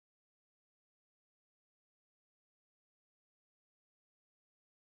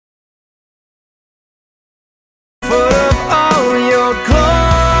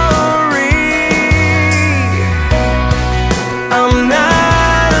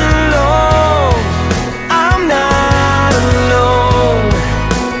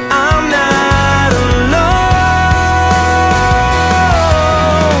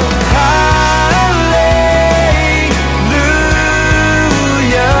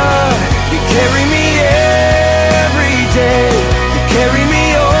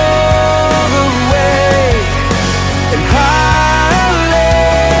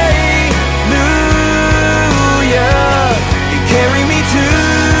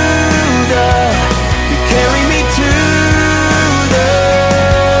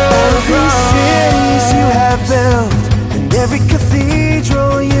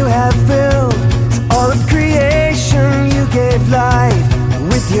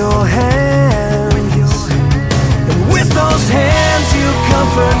your hands. And with those hands you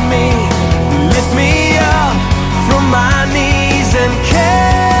comfort me, lift me up from my knees and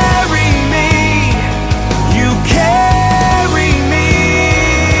carry me. You carry me.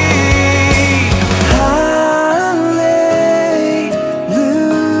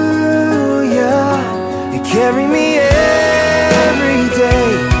 Hallelujah. You carry me every day.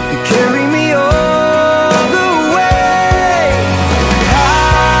 You carry me all the way.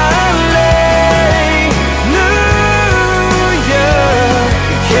 Hallelujah.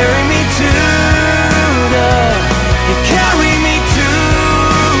 You carry me to the, you carry me to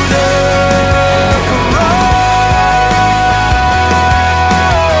the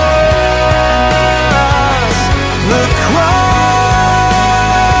cross. The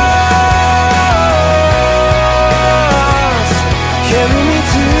cross. Carry me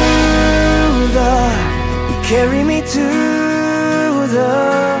to the, you carry me to the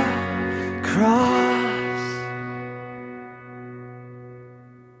cross.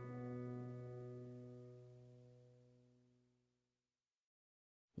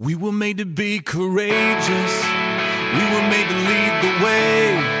 We were made to be courageous. We were made to lead the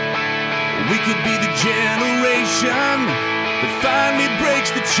way. We could be the generation that finally breaks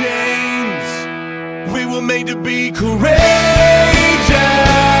the chains. We were made to be courageous.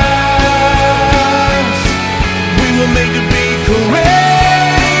 We were made to be courageous.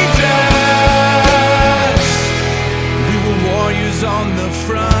 We were warriors on the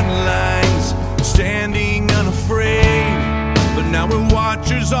front lines, standing unafraid. But now we're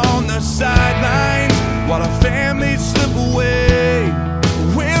watchers on the sidelines while our families slip away.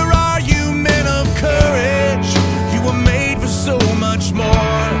 Where are you, men of courage? You were made for so much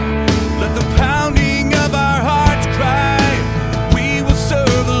more. Let the pounding of our hearts cry, we will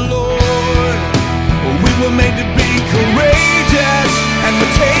serve the Lord. We were made to be courageous, and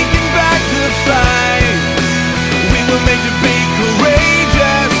we're taking back the fight. We were made to be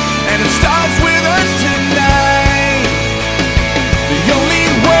courageous, and it starts with us tonight. The only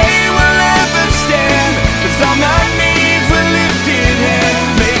way we'll ever stand is on our knees with lifted hands.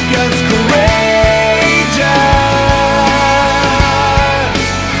 Make us courageous.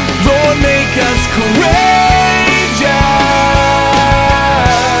 Lord, make us courageous.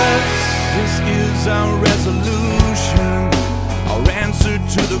 This is our resolution, our answer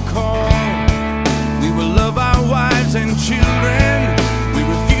to the call. We will love our wives and children. We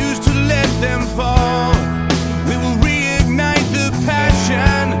refuse to let them fall. We will reignite the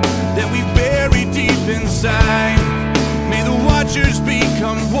passion that we bury deep inside. May the watchers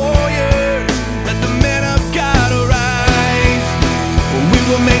become warriors. Let the men of God arise. We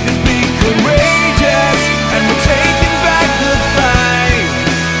were made to be courageous, and we're taking back the fight.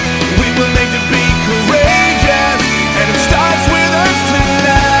 We were made to be courageous, and it starts with us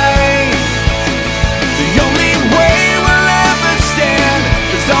tonight. The only way we'll ever stand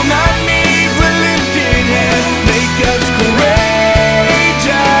is on our knees with lifted hands. Make us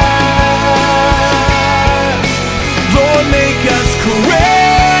courageous. Lord, make us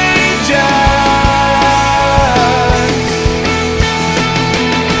courageous.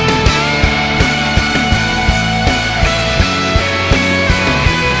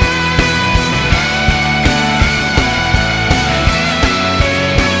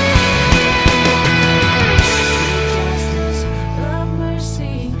 Love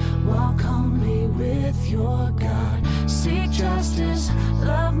mercy, walk humbly with your God. Seek justice,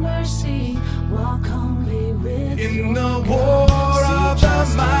 love mercy, walk humbly with In your the God. war of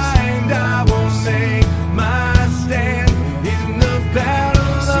the mind, I will make my stand. In the battle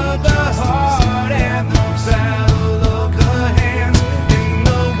of the heart and the battle of the hands. In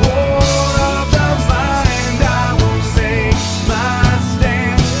the war of the mind, I will make my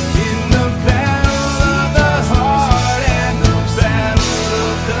stand. In the battle of the heart and the battle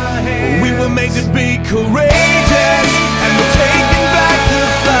of the hands. We were made to be courageous, and we're taking back the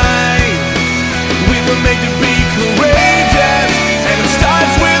fight. We were made to be courageous, and it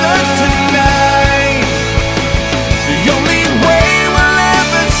starts with us tonight. The only way we'll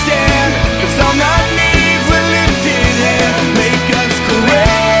ever stand is on our knees with lifted hands. Make us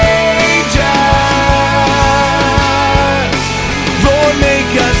courageous. Lord,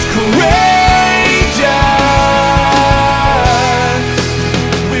 make us courageous.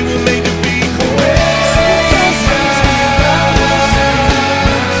 We were made to be courageous.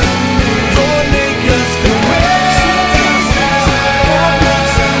 Lord, make us courageous.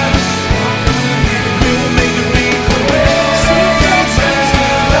 We were made to be courageous.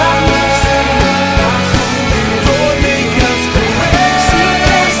 Lord, make us courageous.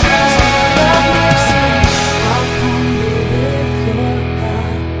 Walk humbly with your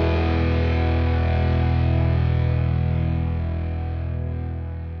God.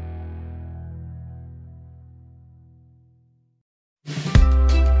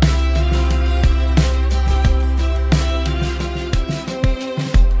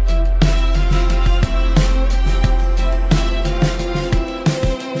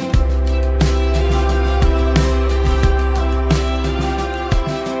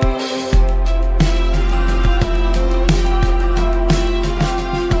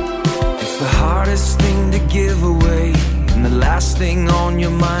 last thing on your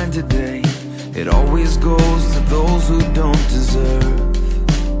mind today, it always goes to those who don't deserve.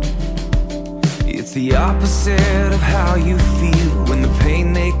 It's the opposite of how you feel when the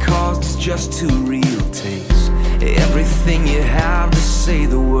pain they caused is just too real. Takes everything you have to say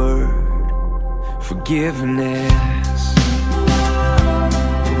the word forgiveness.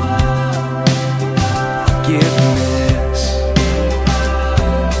 Forgiveness.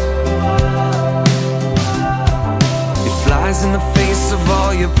 It flies in the face of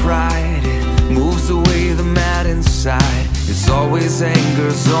all your pride. It moves away the mad inside. It's always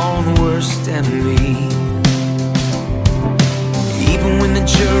anger's own worst enemy. Even when the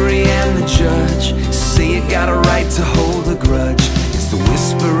jury and the judge say you got a right to hold a grudge, it's the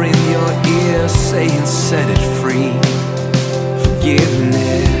whisper in your ear saying set it free.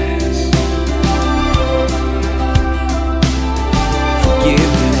 Forgiveness.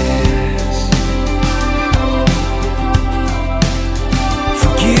 Forgiveness.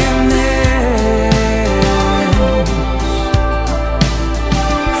 Forgiveness.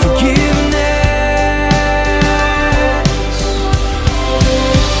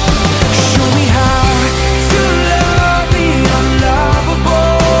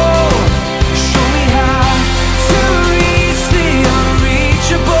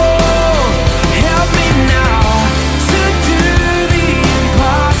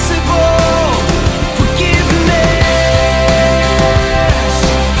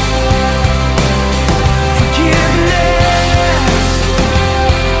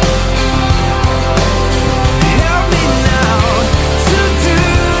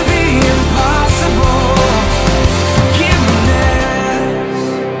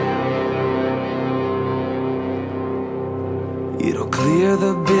 It'll clear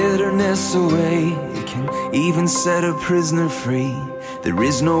the bitterness away. It can even set a prisoner free. There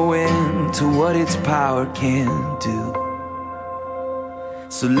is no end to what its power can do.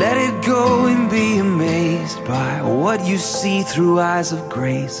 So let it go and be amazed by what you see through eyes of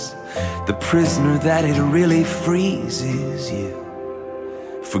grace. The prisoner that it really frees is you.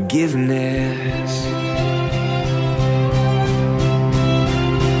 Forgiveness.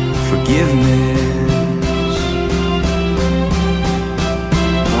 Forgiveness.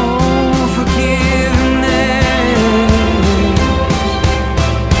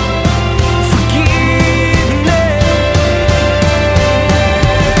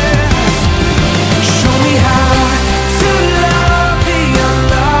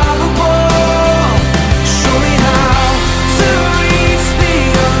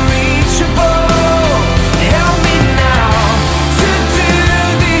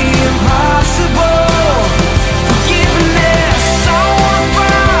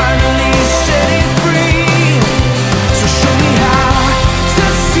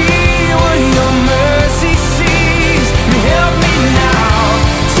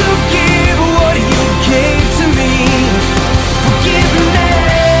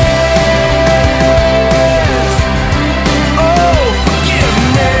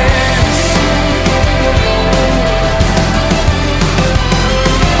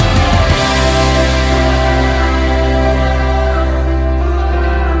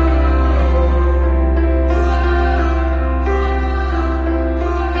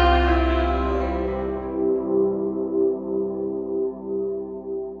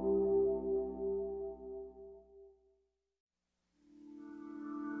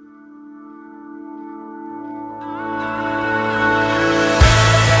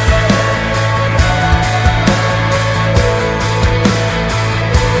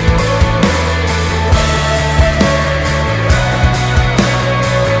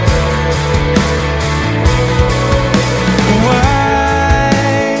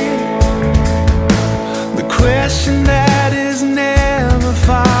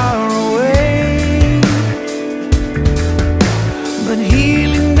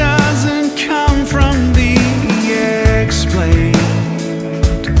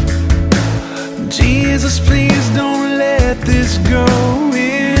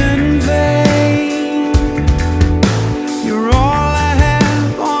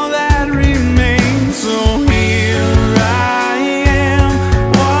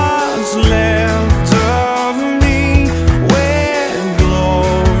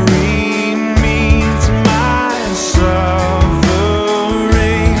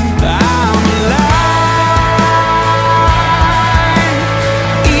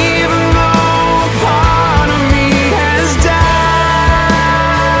 Even though part of me has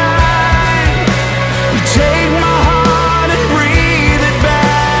died,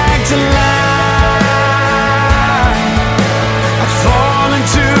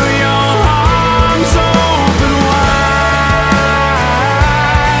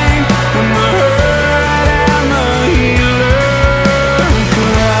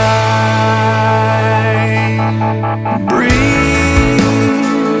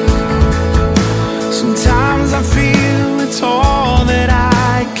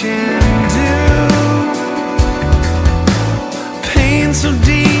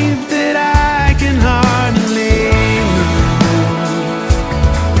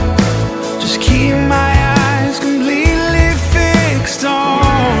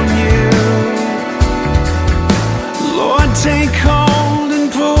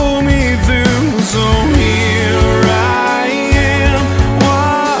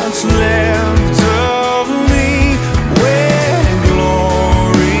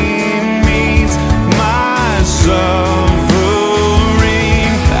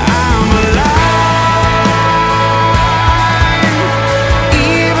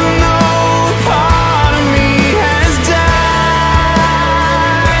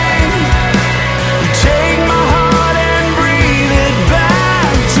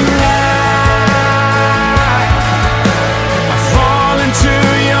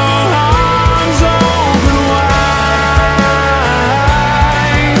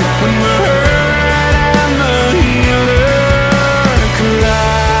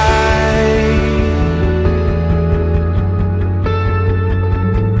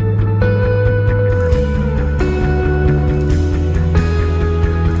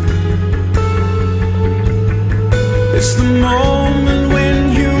 It's the moment when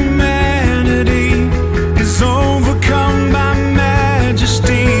humanity is overcome by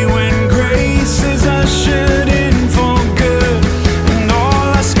majesty, when grace is ushered in for good, and all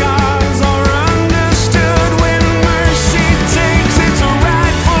our scars are understood, when mercy takes its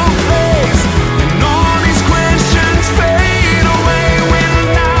rightful place, and all these questions fade away,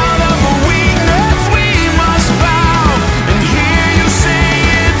 when out of a weakness we must bow and hear you say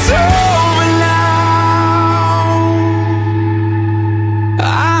it's over now.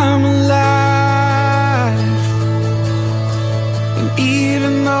 I'm alive, and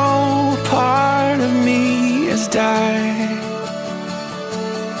even though a part of me has died,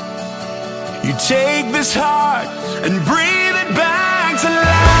 you take this heart and breathe it back to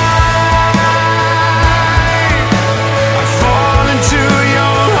life. I fall into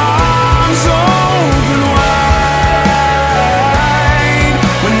your arms open wide,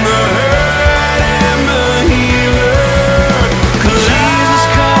 when the hurt and the healer Jesus,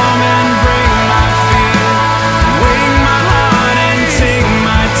 come and break my fear, wake my heart and take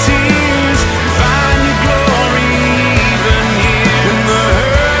my tears, find your glory even here, when the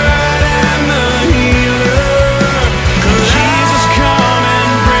hurt and the healer Jesus, come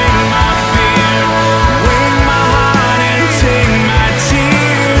and break my fear, wake my heart and take my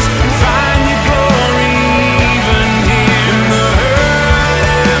tears, find your glory even here, when the hurt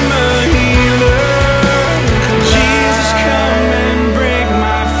and the healer Jesus, come and break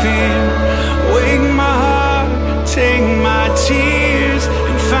my fear, wake my heart, take my tears,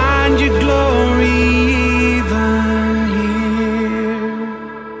 and find your glory even here.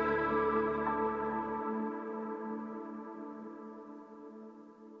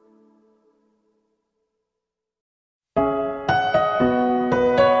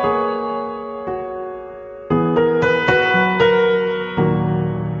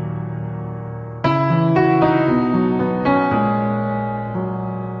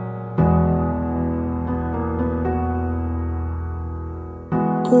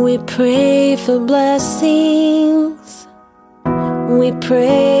 We pray for blessings, we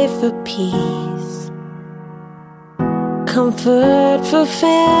pray for peace, comfort for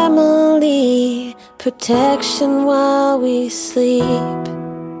family, protection while we sleep.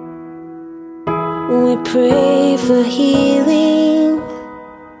 We pray for healing,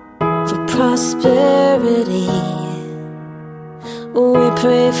 for prosperity. We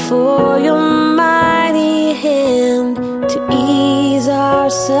pray for your mighty hand to ease our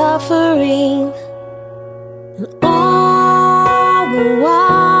suffering, and all the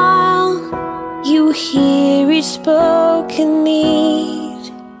while you hear each spoken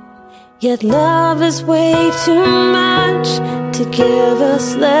need. Yet love is way too much to give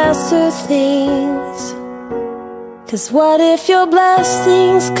us lesser things. 'Cause what if your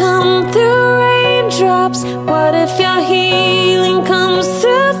blessings come through raindrops? What if your healing comes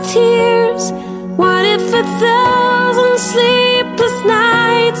through tears? What if 1,000 sleepless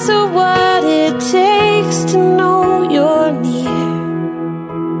nights are what it takes to know you're near?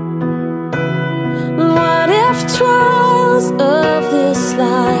 What if trials of this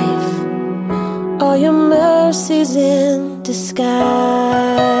life are your mercies in disguise?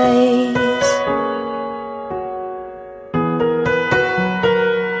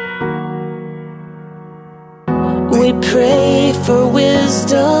 We pray for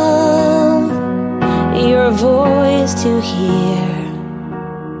wisdom, your voice to hear,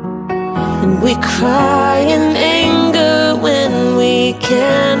 and we cry in anger when we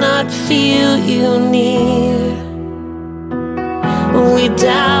cannot feel you near. We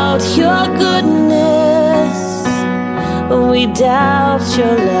doubt your goodness, we doubt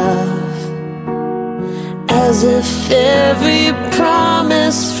your love, as if every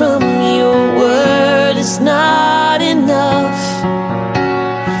promise from your word is not enough.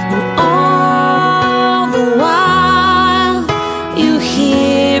 And all the while you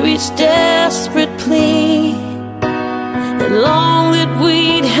hear each desperate plea, and long that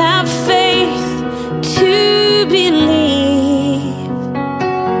we'd have faith to believe.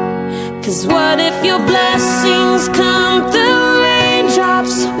 'Cause what if your blessings come through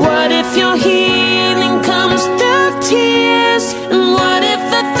raindrops? What if your healing comes through tears? And what if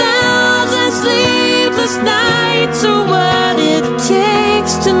 1,000 sleepless nights are what it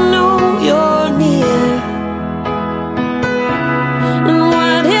takes to know you're near? And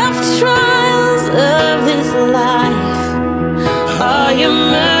what if trials of this life are your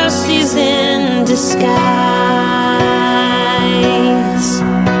mercies in disguise?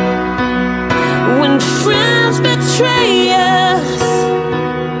 When friends betray us,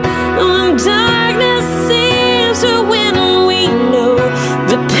 when darkness seems to win, we know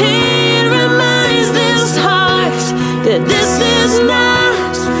the pain reminds this heart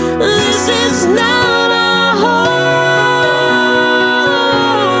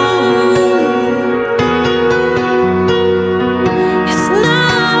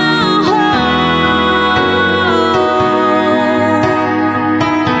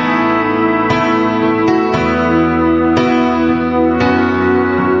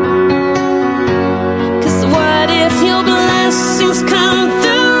blessings come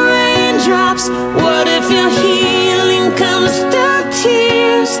through raindrops? What if your healing comes through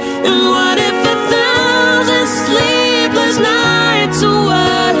tears? And what if 1,000 sleepless nights are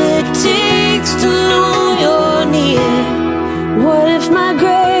what it takes to know you're near? What if my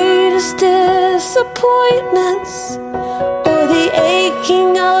greatest disappointments or the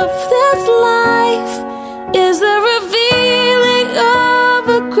aching of this life is the revealing of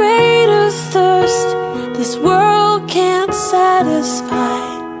a greater thirst this world can't satisfy?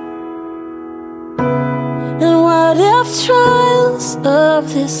 And what if trials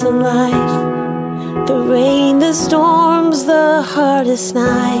of this life, the rain, the storms, the hardest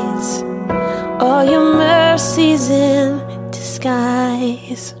nights, all your mercies in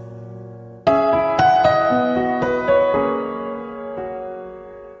disguise?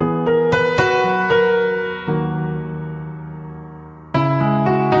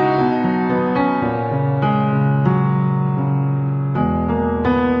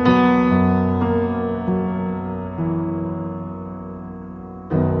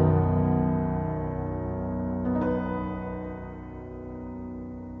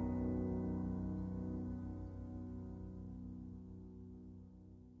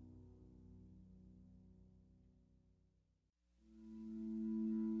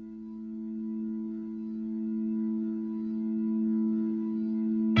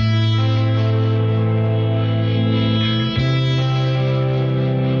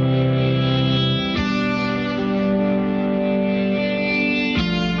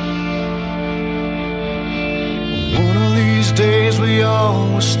 Days we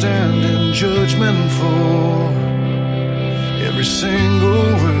all will stand in judgment for every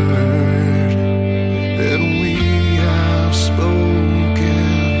single word that we have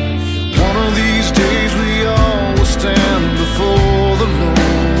spoken. One of these days we all will stand before the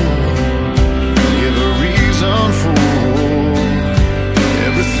Lord, give a reason for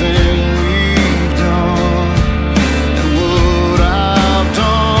everything we've done. And what I've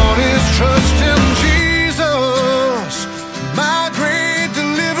done is trust in Jesus, my great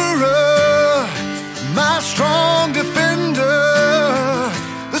deliverer, my strong defender,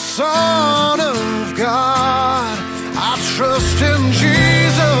 the Son of God. I trust in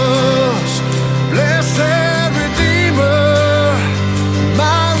Jesus, blessed Redeemer,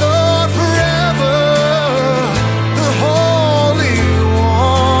 my Lord forever, the Holy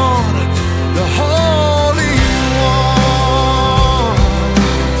One, the Holy One.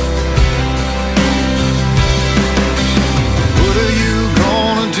 What are you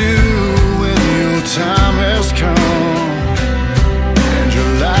gonna do when your time has come and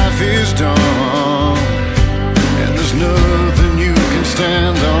your life is done and there's nothing you can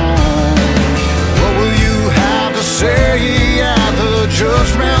stand on? What will you have to say at the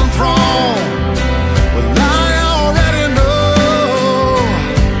judgment throne? Well, I already know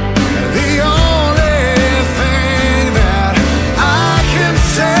the only thing that I can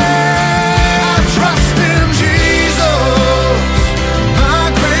say. I trust in Jesus, my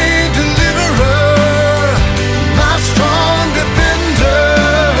great deliverer, my strong defender,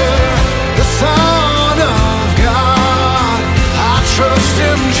 the Son of God. I trust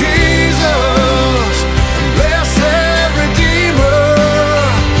in Jesus, blessed Redeemer,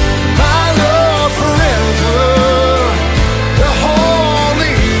 my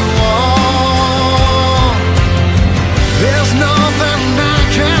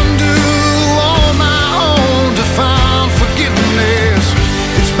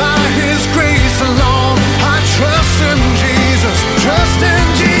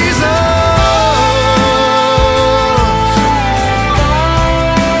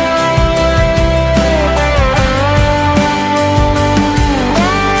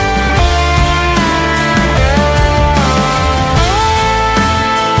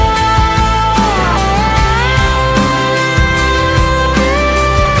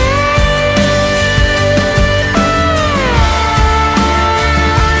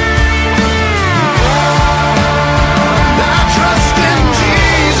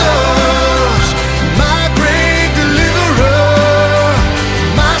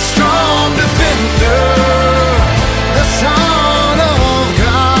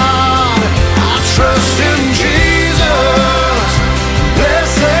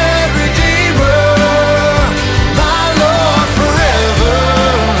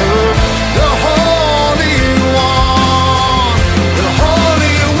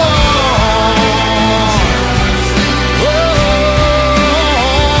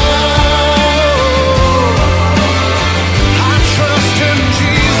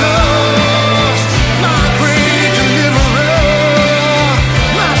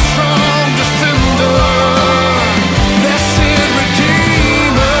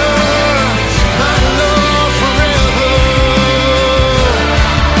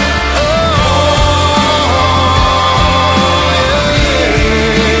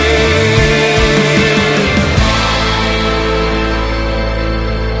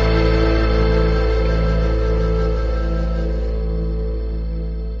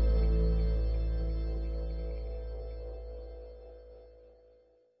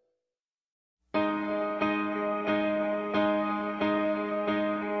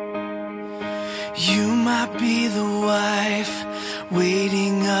You might be the wife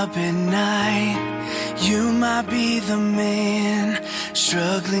waiting up at night. You might be the man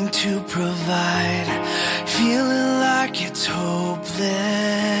struggling to provide, feeling like it's hopeless.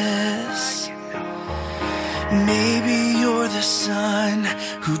 Maybe you're the son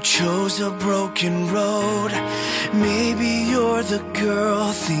who chose a broken road. Maybe you're the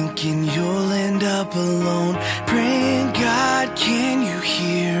girl thinking you'll end up alone, praying, God, can you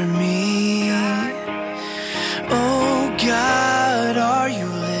hear me? Oh God, are you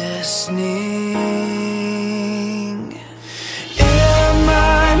listening? Am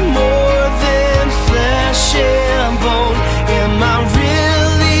I more than flesh and bone? Am I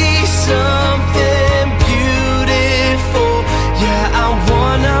really something beautiful? Yeah, I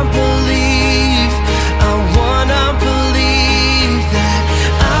wanna believe that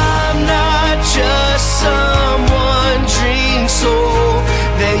I'm not just some wandering soul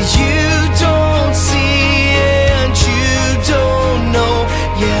that you don't see and you don't know.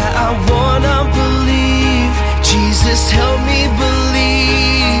 Yeah, I wanna believe. Jesus, help me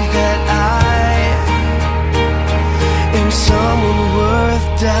believe that I am someone worth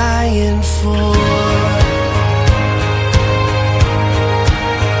dying for.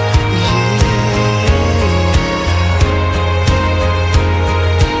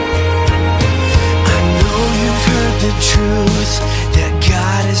 The truth that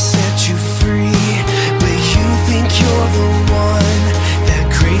God has set you free, but you think you're the one that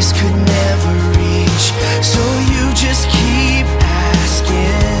grace could never reach. So you just keep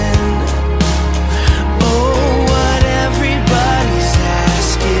asking, oh, what everybody's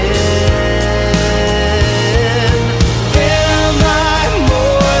asking. Am I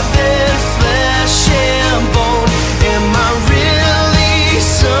more than flesh and bone? Am I really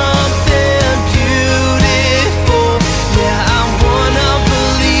something beautiful? Yeah, I wanna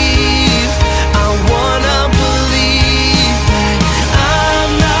believe that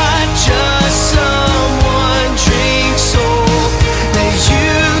I'm not just some wandering soul that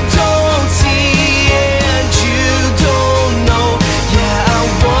you don't see and you don't know. Yeah, I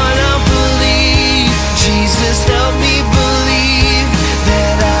wanna believe. Jesus, help me believe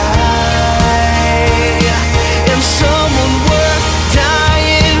that I am someone worth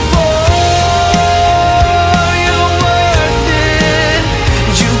dying for. You're worth it.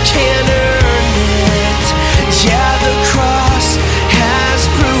 You can't earn it. Yeah, the cross has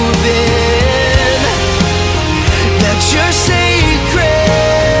proven that you're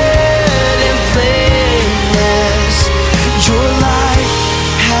sacred and blameless. Your life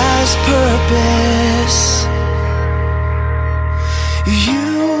has purpose.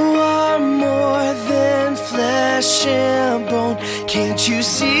 You are more than flesh and bone. Can't you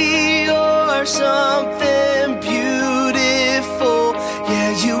see you're something beautiful?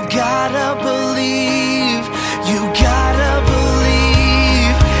 Yeah, you gotta believe. You gotta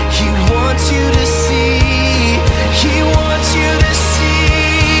believe. He wants you to see. He wants you to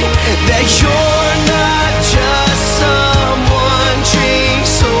see that you're not just some wandering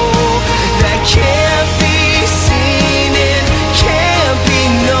soul that can't be seen and can't be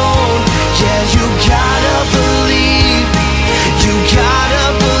known. Yeah, you gotta believe. You gotta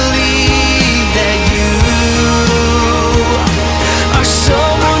believe that you are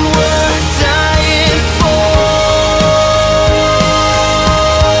someone worth dying for.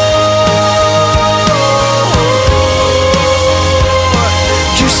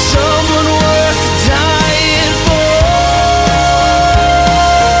 You're someone worth dying for.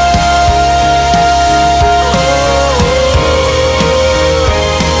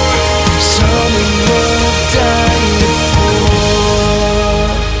 Someone worth dying for.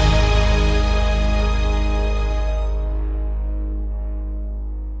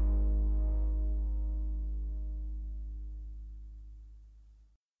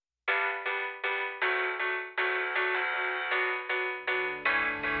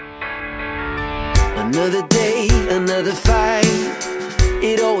 Another day, another fight.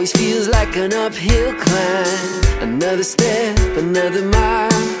 It always feels like an uphill climb. Another step, another mile.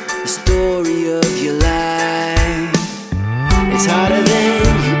 The story of your life. It's harder than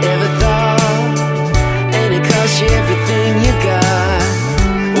you ever thought, and it costs you everything you got.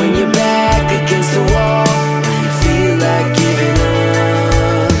 When you're back against the wall and you feel like giving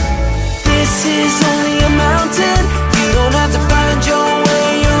up. This is only a mountain. You don't have to find your way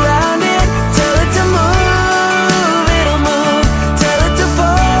around it. Tell it to move, it'll move. Tell it to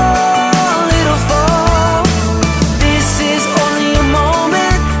fall, it'll fall. This is only a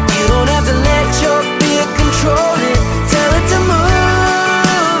moment. You don't have to let your fear control it. Tell it to move.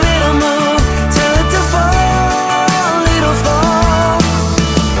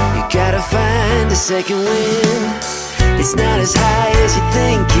 second wind. It's not as high as you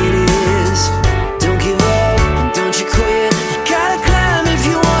think it is. Don't give up, and don't you quit. You gotta climb if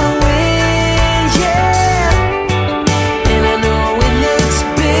you wanna win, yeah. And I know it looks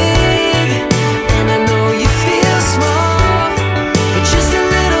big, and I know you feel small, but just a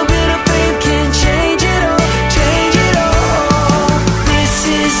little bit of faith can change it all, change it all. This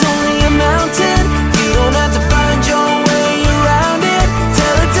is only a mountain, you don't have to find your way around it.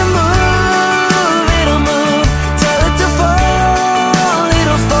 Tell it to move, it'll move. Tell it to fall,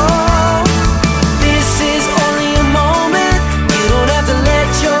 it'll fall.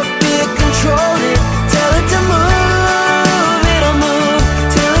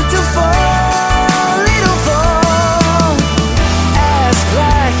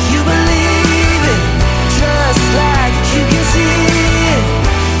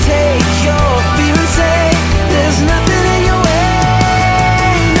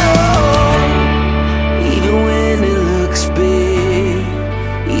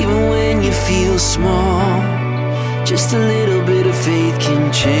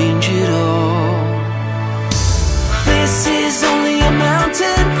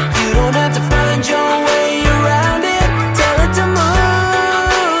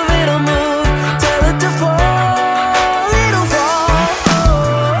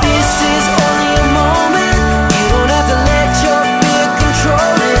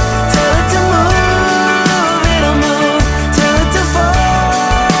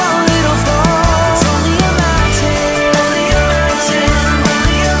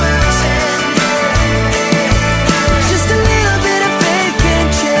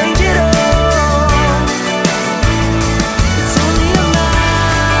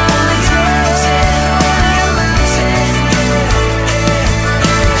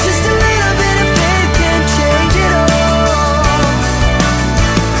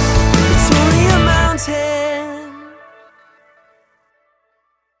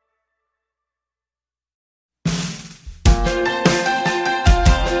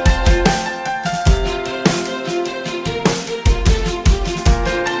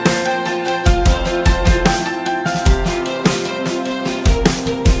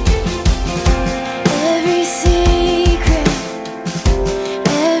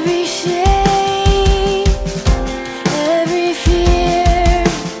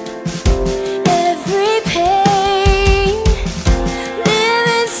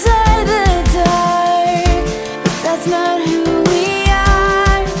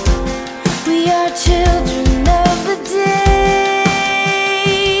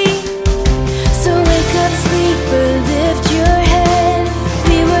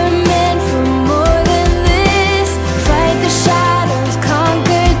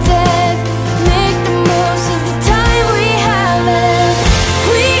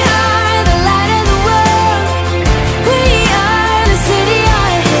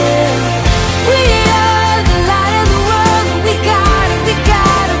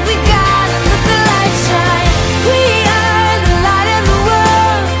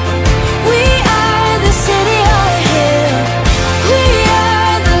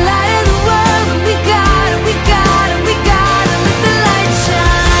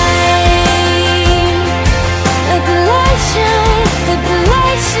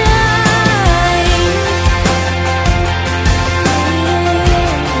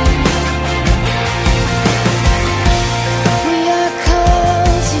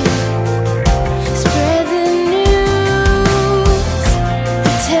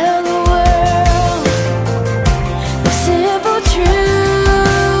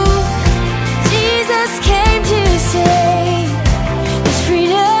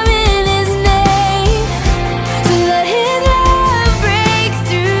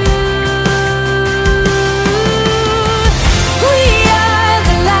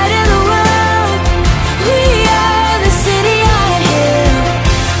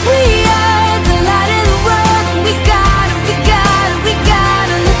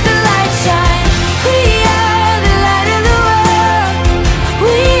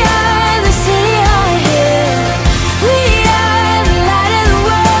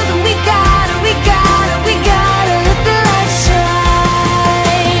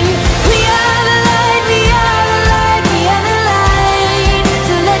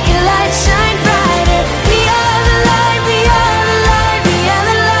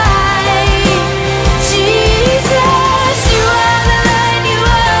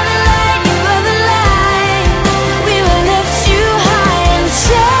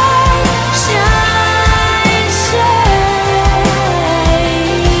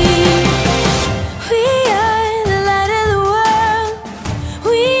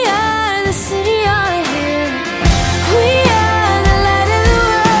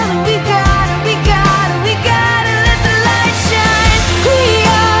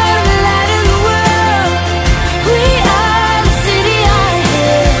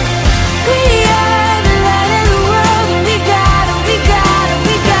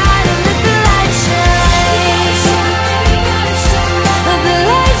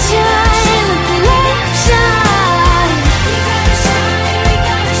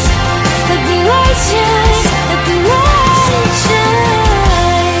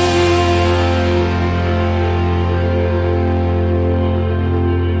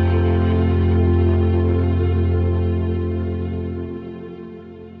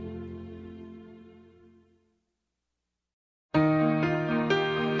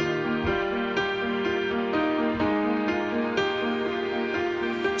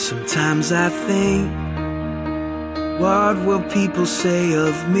 Sometimes I think, what will people say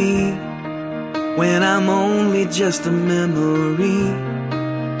of me when I'm only just a memory,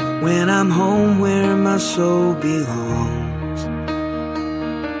 when I'm home where my soul belongs?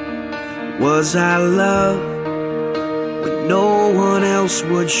 Was I loved when no one else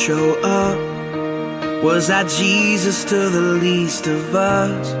would show up? Was I Jesus to the least of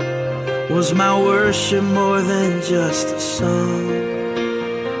us? Was my worship more than just a song?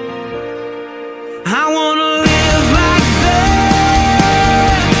 I wanna live like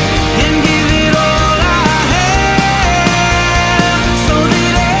that and give it all I have, so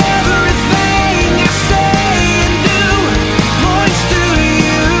that everything I say and do points to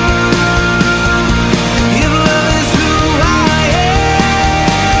you. If love is who I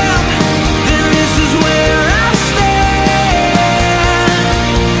am, then this is where I stand,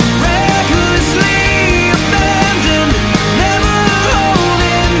 recklessly abandoned, never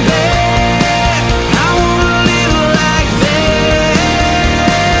holding back. I wanna live like that.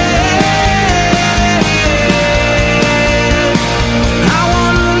 I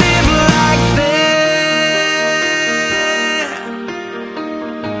wanna live like that.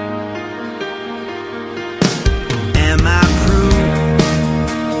 Am I proof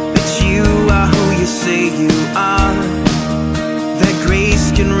that you are who you say you are? That grace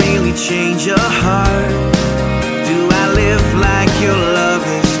can really change a heart? Do I live like your love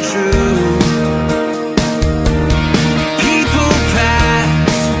is true? People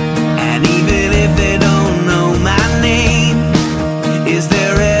pass, and even if they don't know my name, is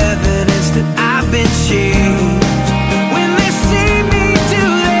there evidence that I've been changed? When they see me, do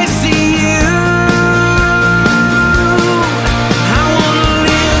they see you? I wanna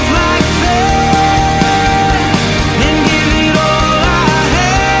live like that and give it all I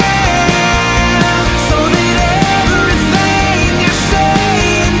have, so that everything I say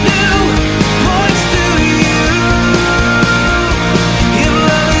and do points to you. If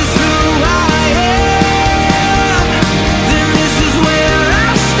love is who I am, then this is where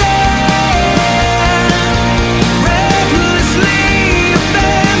I stand, recklessly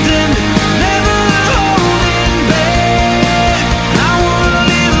abandoned, never holding back. I wanna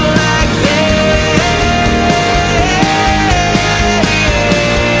live like that.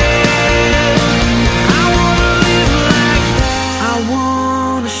 I wanna live like that. I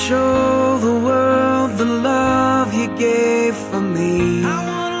wanna show the world the love you gave for me. I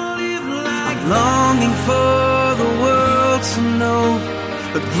wanna live like I'm longing for the world to know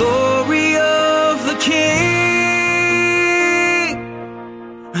the glory of the King.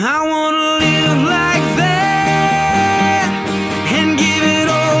 I wanna live like that and give it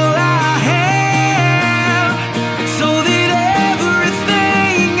all I have, so that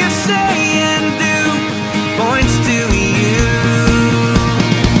everything I say and do points to you.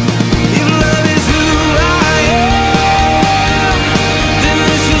 If love is who I am, then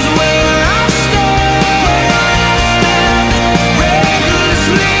this is where I stand,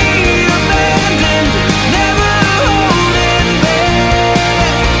 recklessly abandoned, never holding back.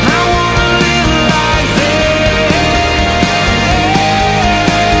 I wanna live like that.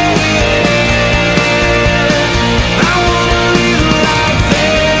 I wanna live like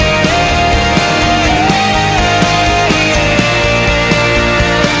that.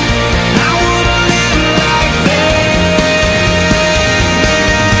 I wanna live like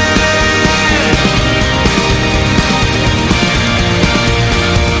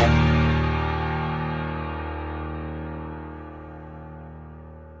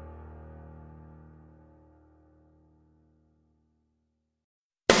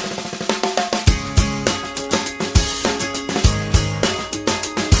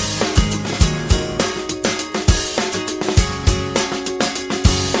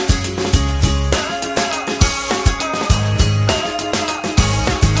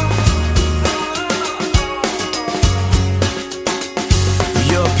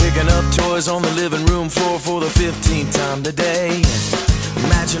You're picking up toys on the living room floor for the 15th time today.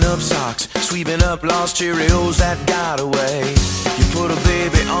 Matching up socks, sweeping up lost Cheerios that got away. You put a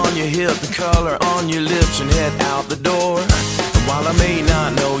baby on your hip, the color on your lips, and head out the door. And while I may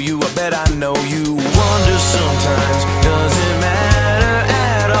not know you, I bet I know you. Wonder sometimes, does it matter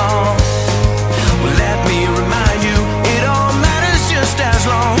at all? Well, let me remind you, it all matters just as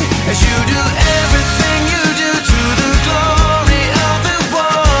long as you do everything you do to the glory of the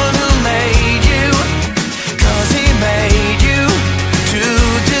one who made you. 'Cause he made you to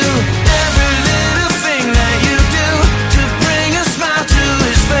do every little thing that you do to bring a smile to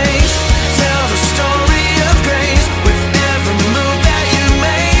his face. Tell the story of grace with every move that you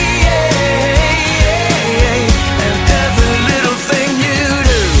make, and every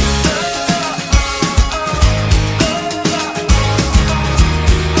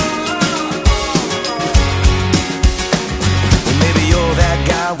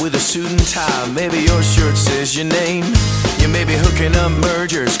your name. You may be hooking up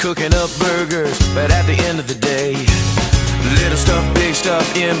mergers, cooking up burgers, but at the end of the day, little stuff, big stuff,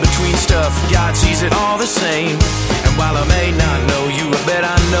 in between stuff, God sees it all the same. And while I may not know you, I bet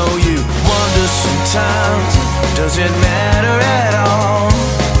I know you. Wonder sometimes, does it matter at all?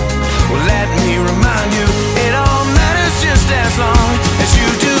 Well, let me remind you, it all matters just as long as you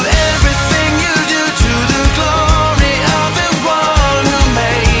do everything you do to the glory of the one who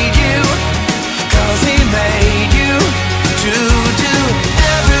made you. 'Cause he made you to do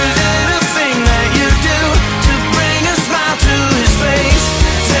every little thing that you do to bring a smile to his face.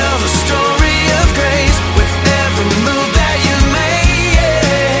 Tell the story of grace with every move that you make,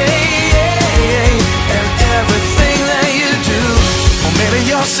 and everything that you do. Or maybe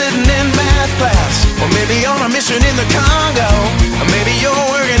you're sitting in math class, or maybe you're on a mission in the Congo, or maybe you're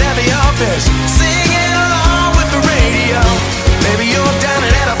working at the office, singing along with the radio. Maybe you're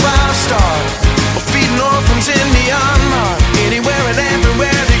dining at a 5-star, or feeding orphans in Myanmar. Anywhere and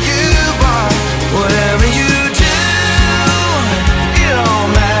everywhere that you are, whatever you do, it all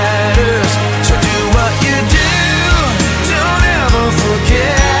matters. So do what you do, don't ever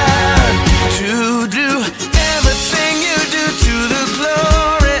forget to do everything you do to the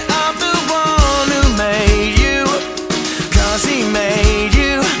glory of the one who made you. 'Cause he made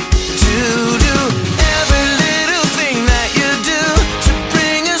you to do every little thing that you do to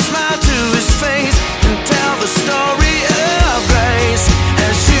bring a smile to his face and tell the story of grace.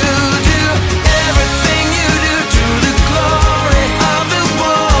 As you do everything you do to the glory of the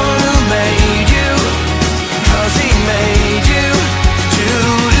one who made you. 'Cause he made you to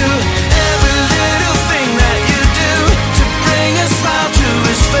do every little thing that you do to bring a smile to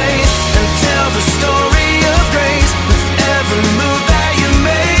his face and tell the story of grace with every move that you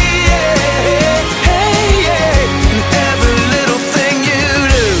make, and every little thing you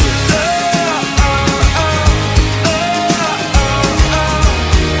do.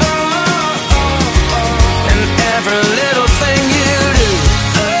 And every little thing you do.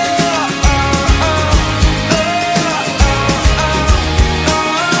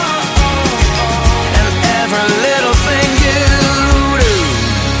 And every little thing you do.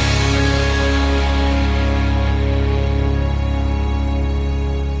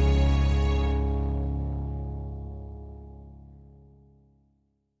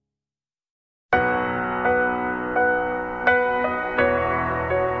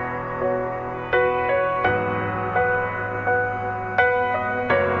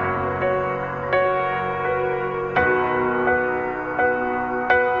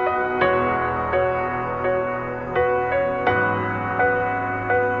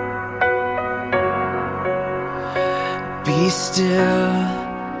 Be still,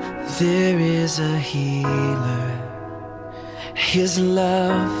 there is a healer. His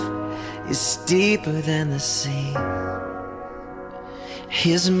love is deeper than the sea.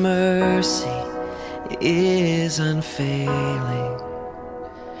 His mercy is unfailing.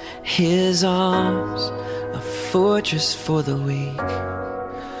 His arms a fortress for the weak.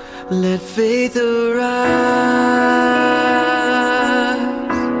 Let faith arise.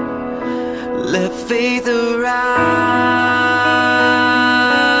 Let faith arise.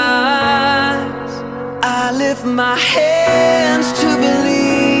 I lift my hands to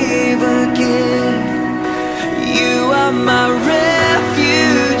believe again. You are my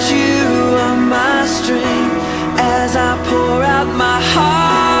refuge, you are my strength. As I pour out my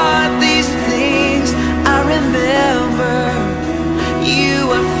heart, these things I remember. You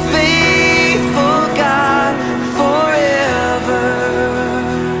are faithful, God, forever.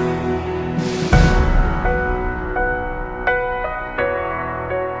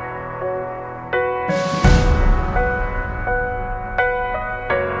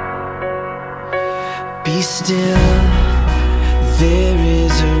 Be still, there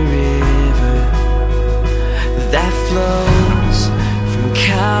is a river that flows from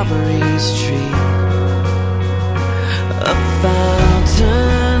Calvary's tree, a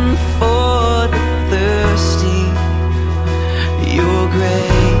fountain for the thirsty. Your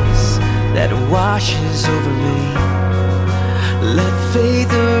grace that washes over me. Let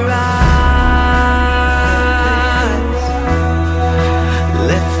faith arise.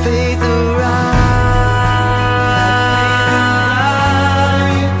 Let faith arise.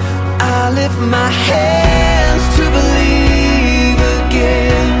 I lift my hands to believe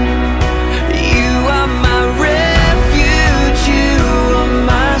again. You are my refuge, you are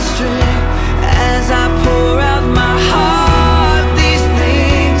my strength. As I pour out my heart, these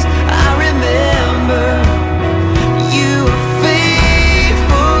things I remember. You are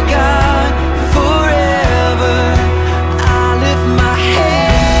faithful, God, forever. I lift my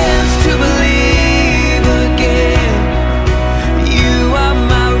hands to believe again.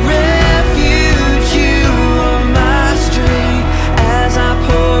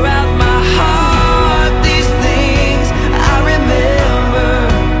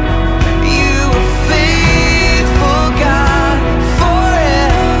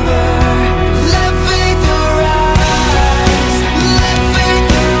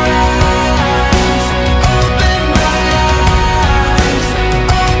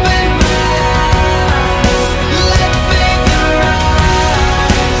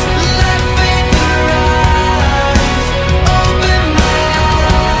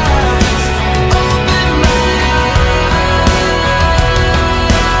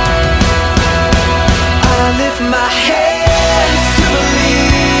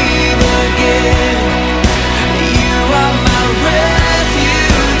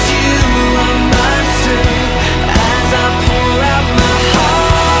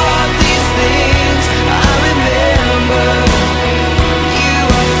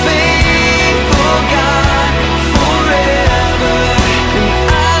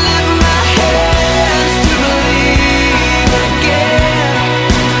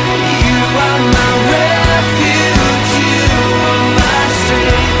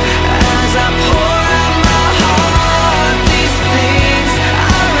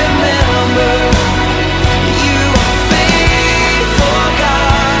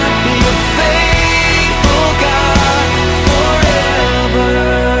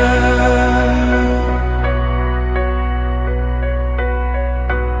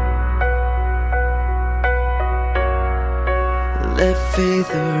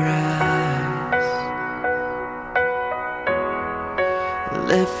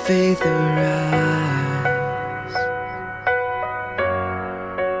 faith arise.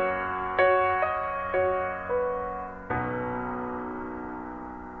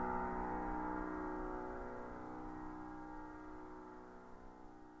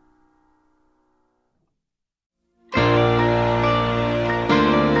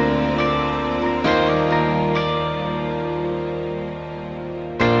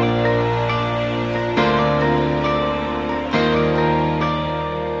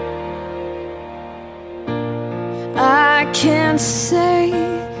 I can't say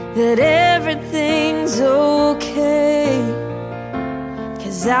that everything's okay,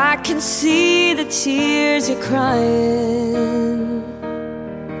 'cause I can see the tears you're crying.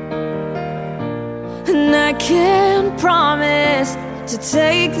 And I can't promise to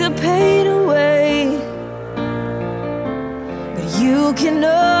take the pain away, but you can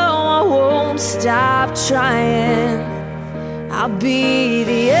know I won't stop trying. I'll be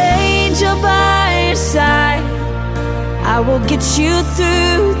the angel by your side. I will get you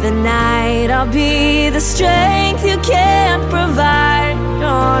through the night. I'll be the strength you can't provide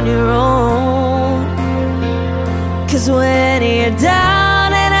on your own. 'Cause when you're down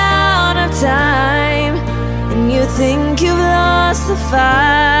and out of time, and you think you've lost the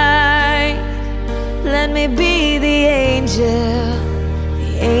fight, let me be the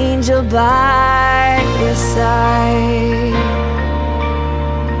angel by your side.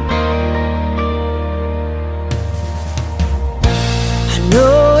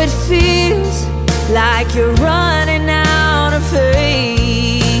 Know it feels like you're running out of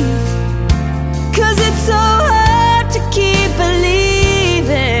faith, 'cause it's so hard to keep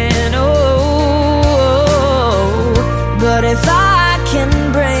believing. Oh, but if I can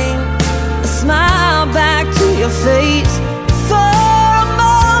bring a smile back to your face for a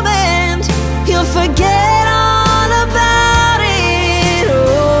moment, you'll forget all about it.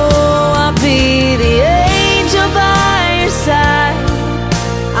 Oh, I'll be the angel by your side.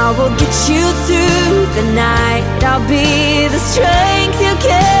 I will get you through the night. I'll be the strength you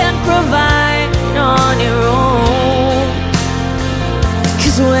can't provide on your own.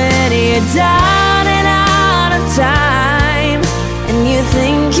 'Cause when you're down and out of time, and you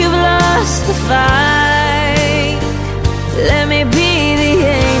think you've lost the fight, let me be the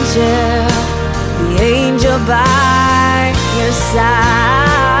angel by your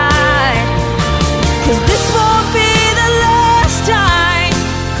side. 'Cause this won't be the last time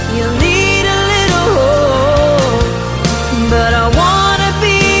you'll need a little hope, but I wanna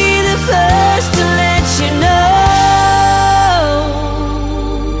be the first to let you know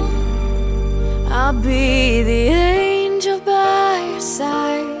I'll be the angel by your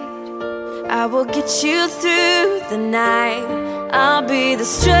side. I will get you through the night. I'll be the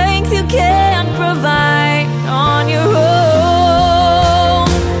strength you can't provide on your own.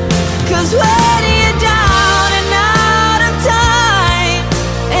 'Cause when you're down and out of time,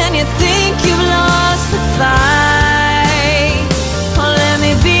 and you think you've lost the fight, oh, let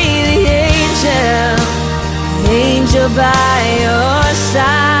me be the angel by your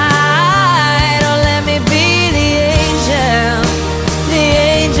side. Oh, let me be the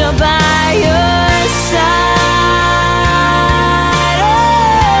angel by your side.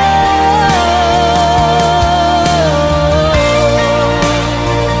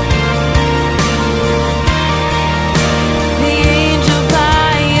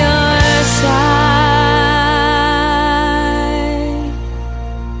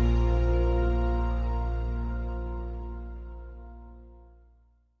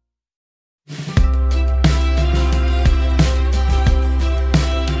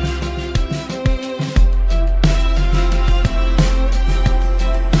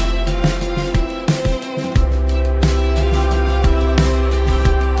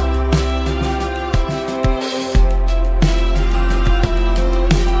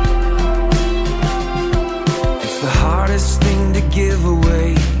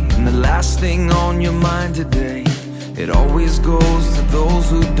 Thing on your mind today, it always goes to those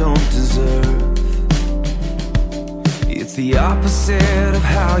who don't deserve. It's the opposite of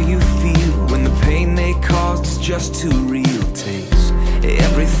how you feel when the pain they caused is just too real. Takes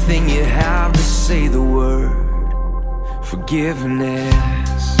everything you have to say the word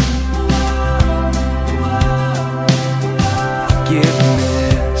forgiveness.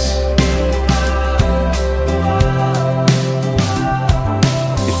 Forgiveness.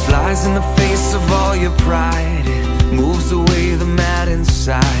 It flies in the face of all your pride. It moves away the mad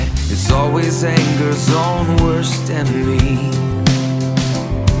inside. It's always anger's own worst enemy.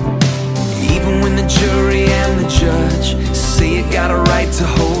 Even when the jury and the judge say you got a right to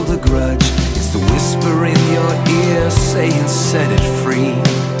hold a grudge, it's the whisper in your ear saying set it free.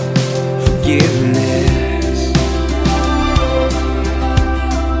 Forgiveness.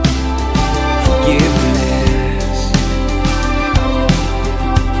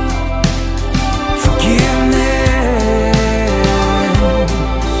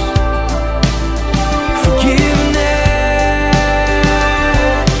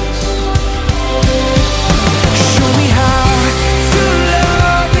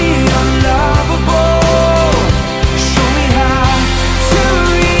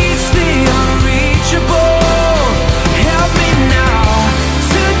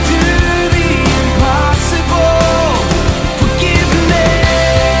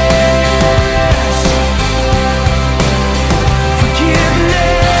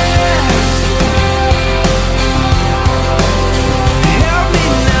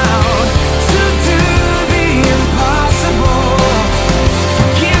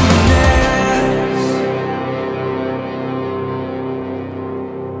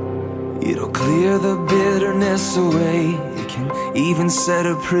 It'll clear the bitterness away. It can even set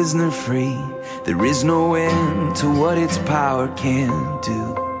a prisoner free. There is no end to what its power can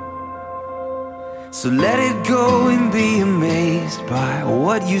do. So let it go and be amazed by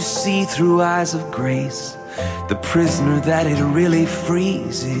what you see through eyes of grace. The prisoner that it really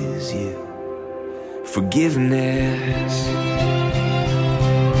frees is you. Forgiveness.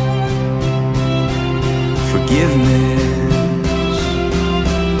 Forgiveness.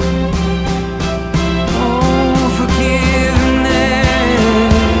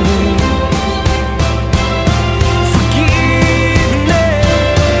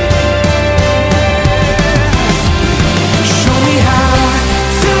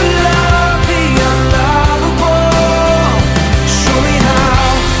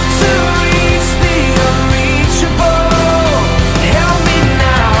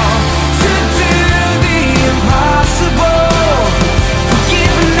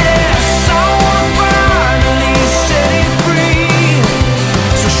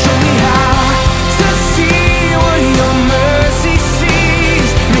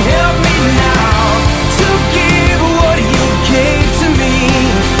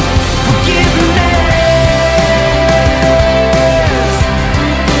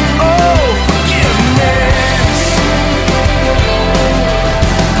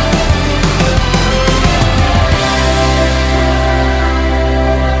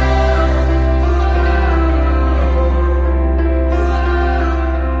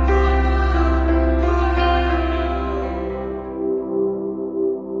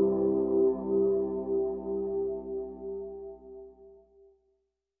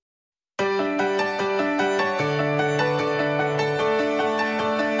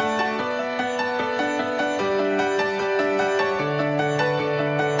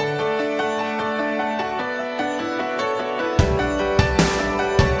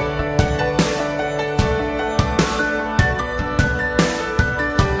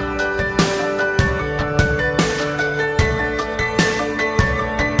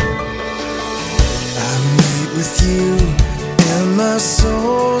 My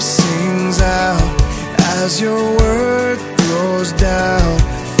soul sings out as your word flows down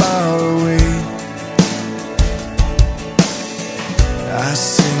far away. I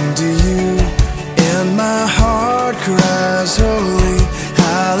sing to you and my heart cries holy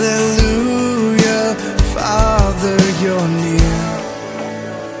hallelujah. Father, you're near.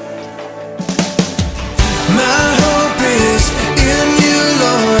 My hope is in you,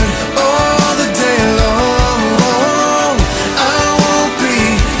 Lord, all the day long.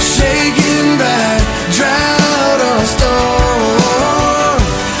 Drought or storm,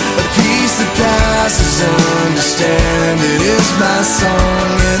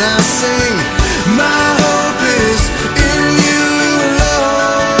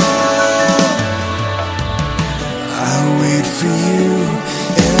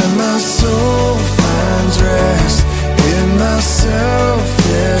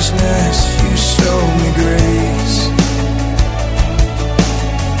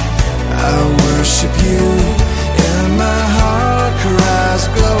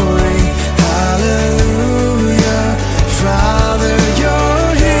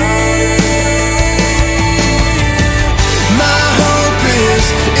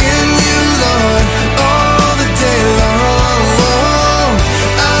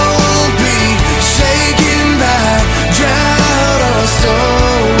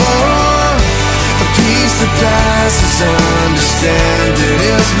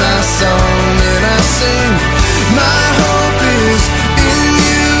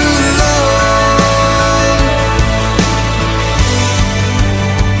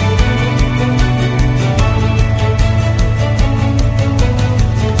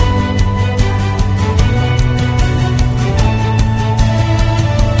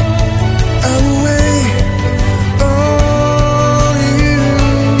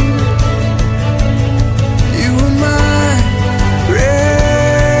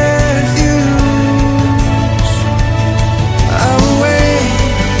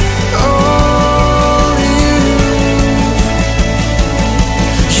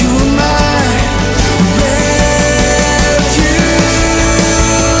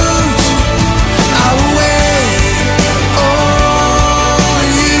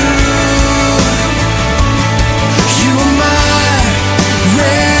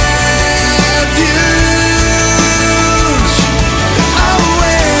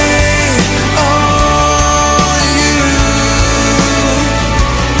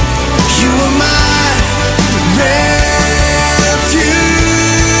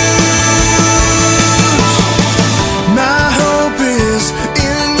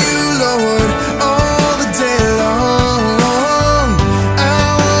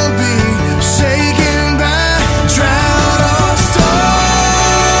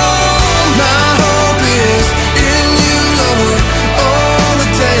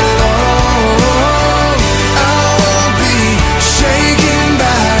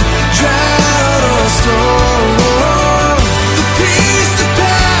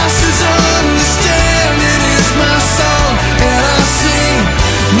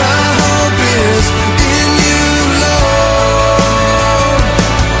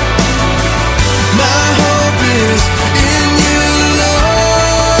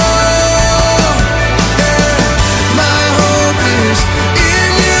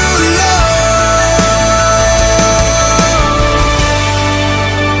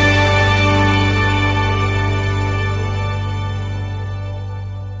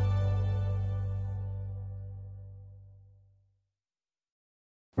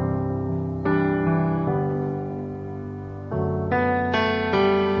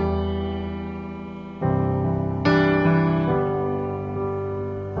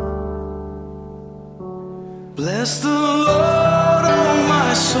 Bless the Lord, oh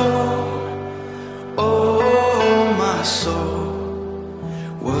my soul, oh my soul.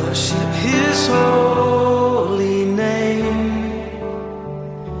 Worship His holy name.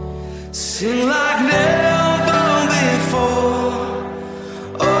 Sing like never before,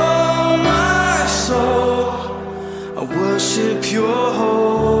 oh my soul. I worship Your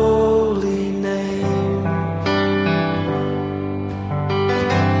holy name.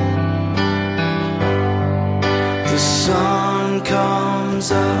 The sun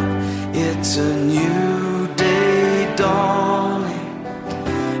comes up, it's a new day dawning.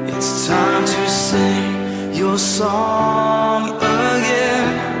 It's time to sing Your song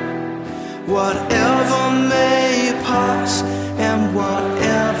again. Whatever may pass and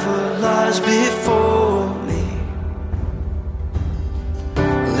whatever lies before me,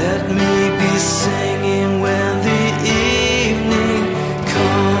 let me be singing when the evening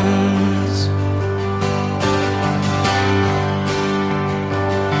comes.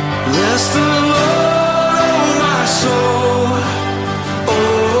 Bless the Lord, oh my soul,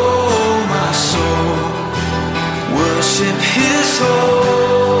 oh my soul. Worship His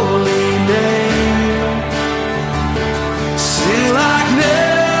holy name. Sing like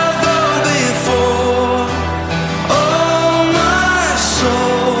never before, oh my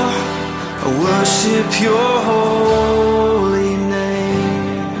soul. I worship Your holy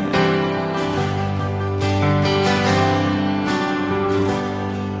name.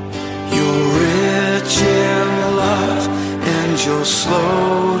 You're rich in love and You're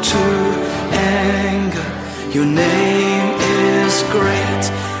slow to anger. Your name is great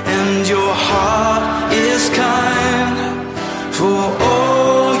and Your heart is kind. For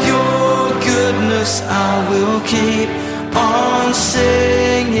all Your goodness I will keep on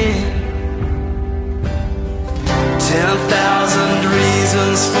singing. 10,000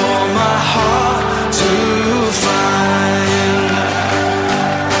 reasons for my heart to find.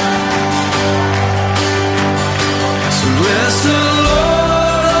 So bless the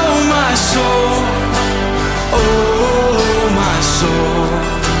Lord, oh my soul, oh my soul.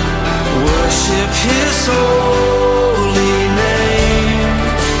 Worship His holy name.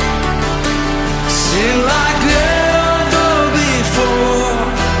 Sing like never before,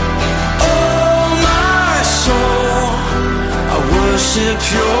 oh my soul. I worship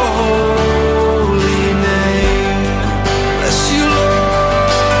Your holy name. Bless You, Lord.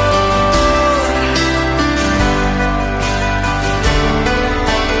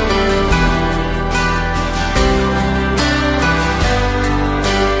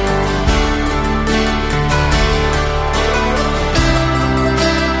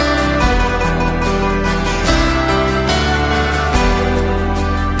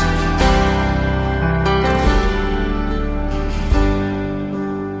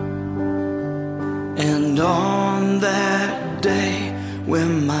 And on that day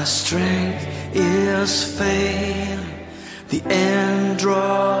when my strength is failing, the end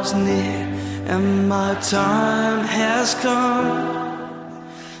draws near and my time has come,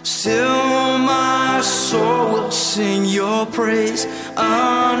 still my soul will sing Your praise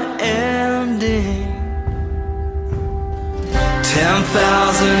unending.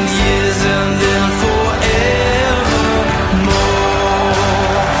 10,000 years and then forevermore,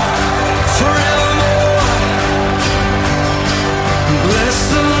 forevermore. Bless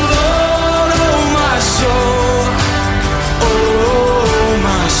the Lord, oh my soul, oh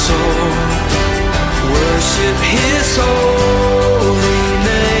my soul. Worship His holy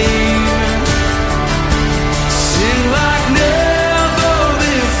name. Sing like never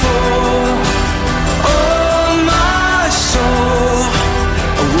before, oh my soul.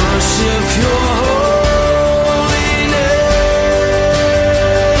 I worship Your holy name.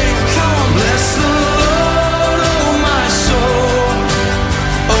 Come on, bless the Lord, oh my soul,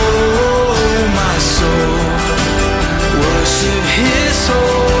 oh my soul. Worship His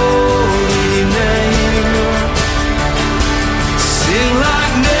holy name. Sing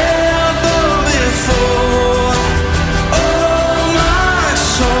like never before, oh my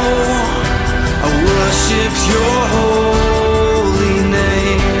soul. I worship Your holy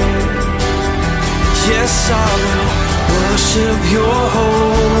name. Yes, I will worship Your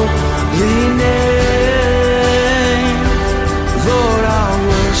holy name. Lord, I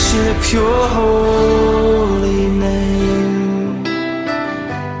worship Your holy name.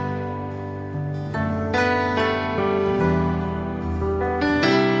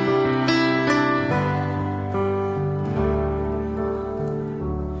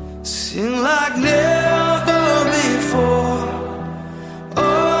 Sing like never before,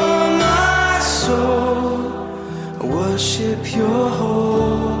 oh my soul. I worship Your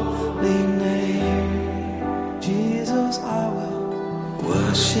holy name, Jesus.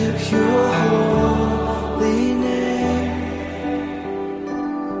 worship your holy name.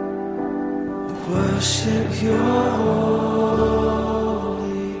 Worship your holy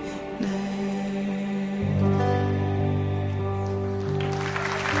name.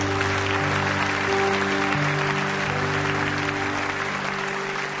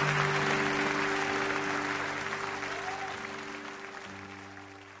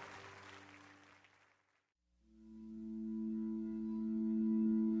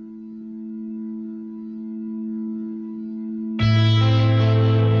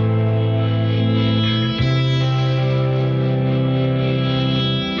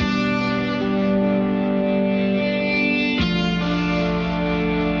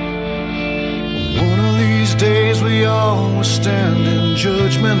 Days we all will stand in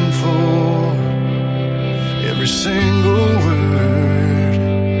judgment for every single word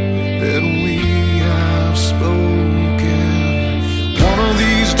that we have spoken. One of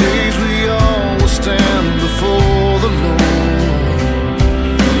these days we all will stand before the Lord,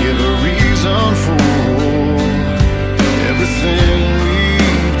 give a reason for everything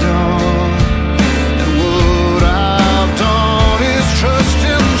we've done. And what I've done is trust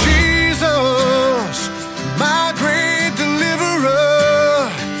in Jesus, my great deliverer,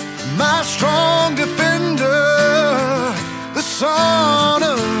 my strong defender, the Son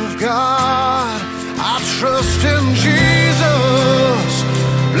of God. I trust in Jesus,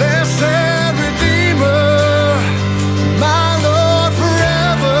 blessed Redeemer, my Lord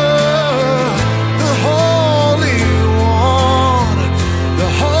forever, the Holy One, the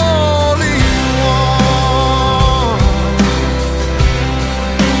Holy One.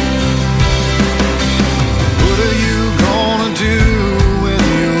 What are you gonna do when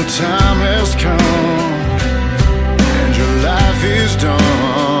your time has come and your life is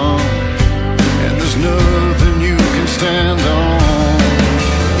done and there's nothing you can stand on?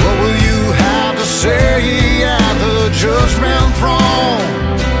 What will you have to say at the judgment throne?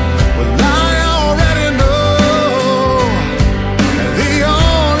 Well, I already know the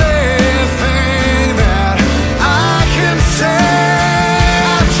only thing that I can say.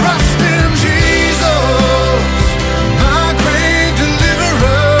 I trust in Jesus, my great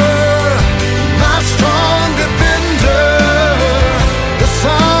deliverer, my strong defender, the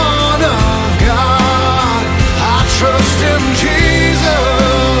Son of God. I trust in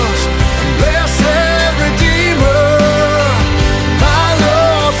Jesus, blessed Redeemer, my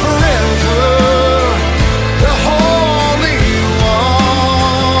Lord forever, the Holy One.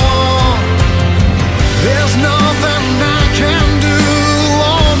 There's nothing I can do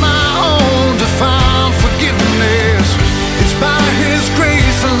on my own to find forgiveness. It's by His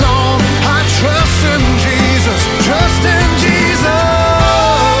grace alone. I trust in Jesus, trust in Jesus.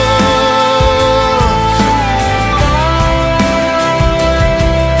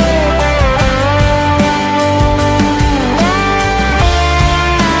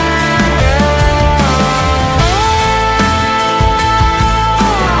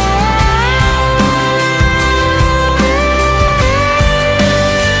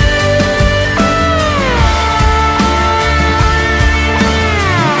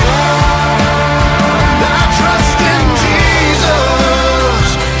 I trust in Jesus,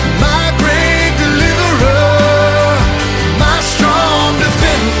 my great deliverer, my strong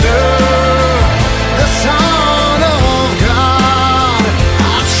defender, the Son of God.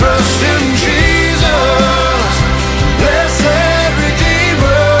 I trust in Jesus, blessed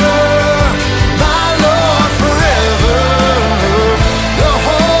Redeemer, my Lord forever, the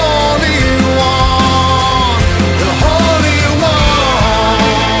Holy One, the Holy One.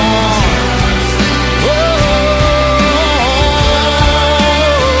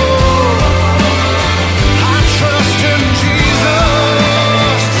 I trust in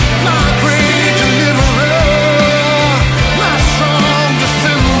Jesus, my great deliverer, my strong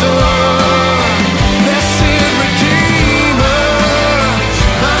defender, blessed Redeemer,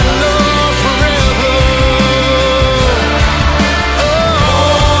 my Lord forever.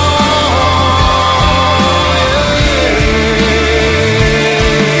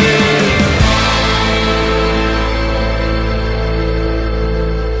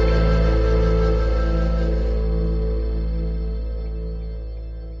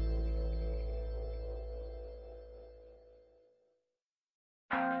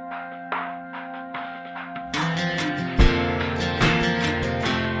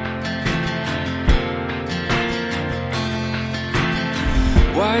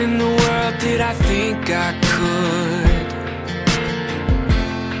 Why in the world did I think I could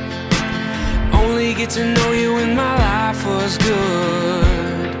only get to know you when my life was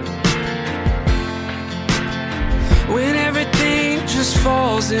good? When everything just falls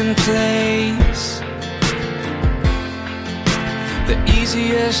falls in place. The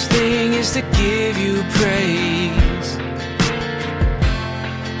easiest thing is to give you praise.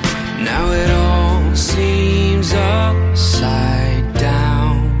 Now it all seems upside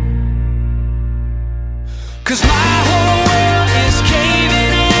down. 'Cause my whole world is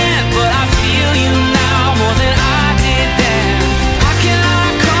caving in, but I feel you now more than I did then. How can I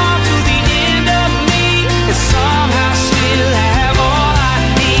come to the end of me and somehow still have all I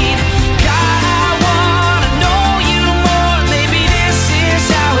need? God, I wanna know you more. Maybe this is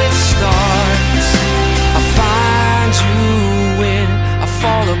how it starts. I find you when I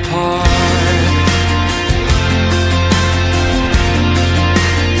fall apart.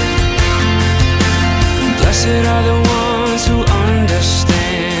 Blessed are the ones who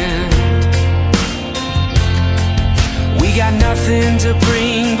understand. We got nothing to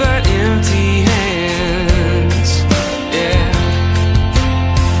bring but empty hands. Yeah,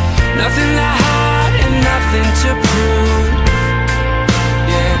 nothing to hide and nothing to prove.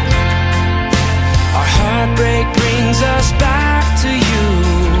 Yeah, our heartbreak brings us back to you.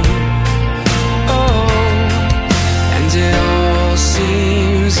 Oh, and it all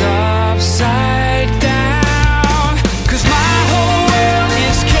seems upside down. 'Cause my whole world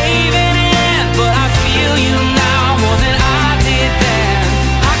is caving in, but I feel you now more than I did then.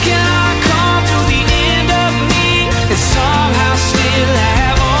 How can I come to the end of me and somehow still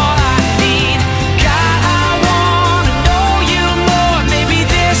have all I need? God, I wanna know you more. Maybe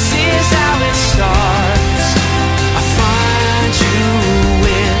this is how it starts. I find you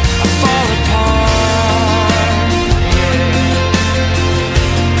when I fall apart. Yeah.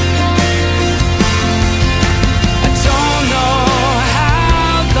 I don't know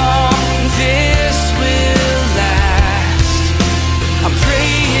how long this will last. I'm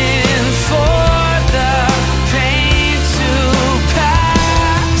praying for the pain to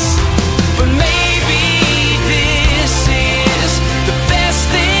pass. But maybe this is the best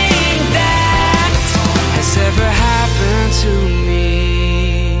thing that has ever happened to me.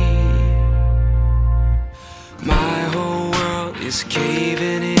 My whole world is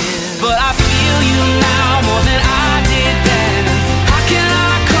caving in, but I feel you now more than I did then. How can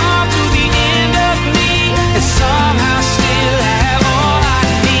I come to the end of me and somehow still have all I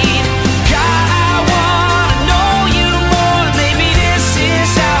need? God, I wanna know you more. Maybe this is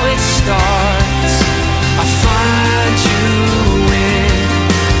how it starts. I find you when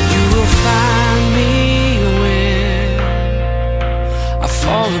you will find me when I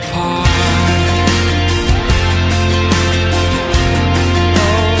fall apart.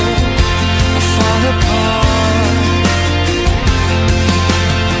 I fall apart.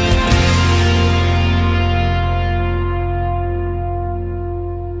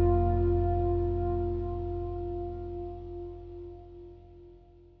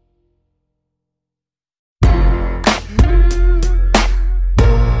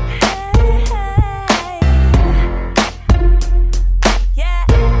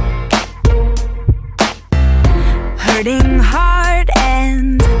 Hurting heart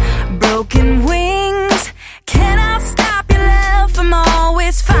and broken wings cannot stop your love from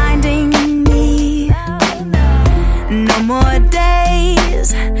always finding me. No more days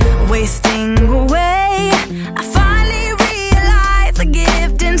wasting away. I finally realize the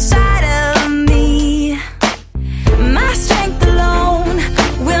gift inside of me. My strength alone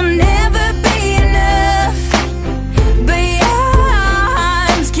will never be enough, but your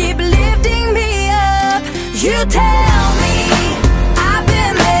arms keep lifting me up. You tell me I've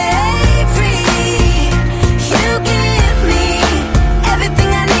been made free. You give me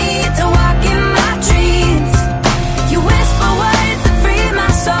everything I need to walk in my dreams. You whisper words that free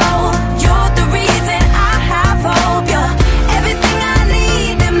my soul. You're the reason I have hope. You're everything I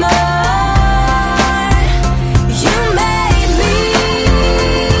need and more. You made me.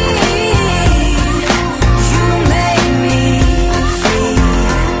 You made me free.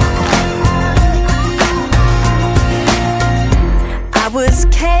 I was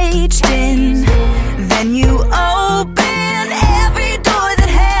caged in, then you opened every door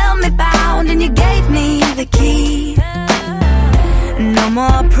that held me bound, and you gave me the key. No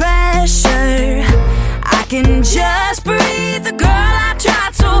more pressure, I can just breathe. The girl I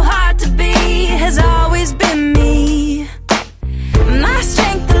tried so hard to be has always been me. My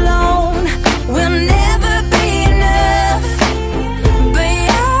strength alone will never be enough, but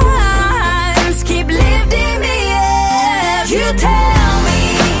your arms keep lifting me up. You tell me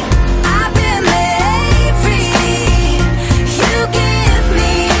I've been made free. You give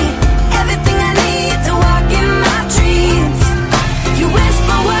me everything I need to walk in my dreams. You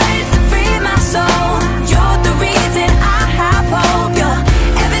whisper words that free my soul. You're the reason I have hope. You're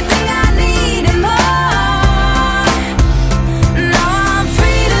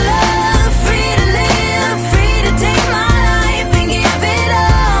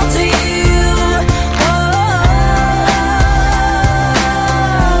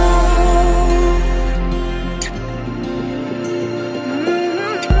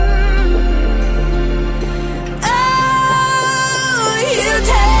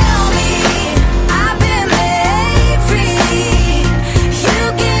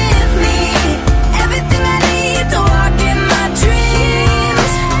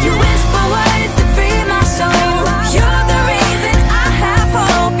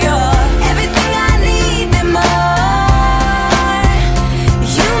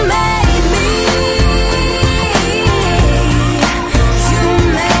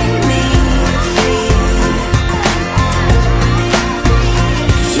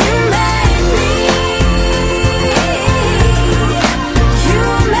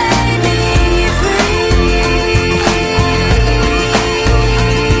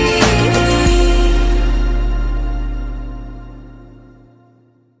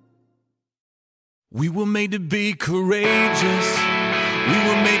made to be courageous. We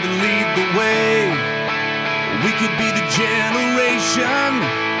were made to lead the way. We could be the generation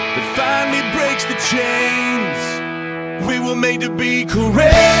that finally breaks the chains. We were made to be courageous.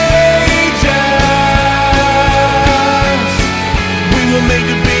 We were made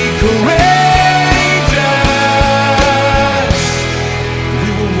to be courageous. We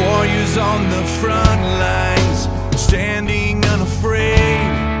were warriors on the front lines, standing unafraid.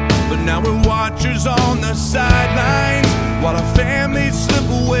 But now we're watchers on the sidelines while our families slip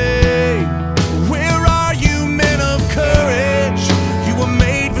away. Where are you, men of courage? You were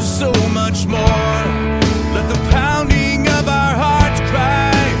made for so much more. Let the pounding of our hearts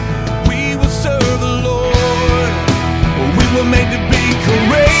cry, we will serve the Lord. We were made to be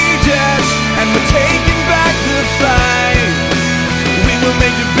courageous, and we're taking back the fight. We were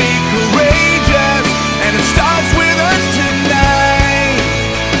made to be courageous, and it starts with us tonight.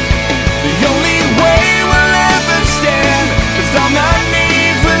 The only way we'll ever stand is on our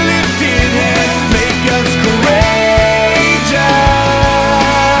knees with lifted hands. Make us courageous,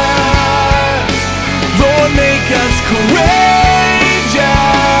 Lord, make us courageous.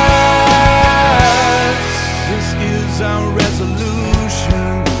 This is our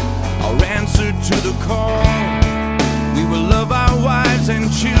resolution, our answer to the call. We will love our wives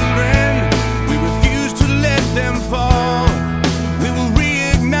and children. We refuse to let them fall. We will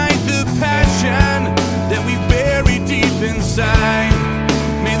reignite the passion that we bury deep inside.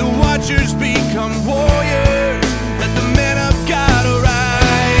 May the watchers become warriors. Let the men of God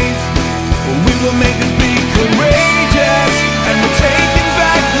arise. We were made to be courageous, and we're taking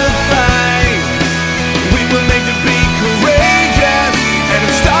back the fight. We were made to be courageous, and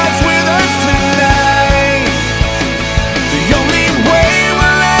it starts with us tonight. The only way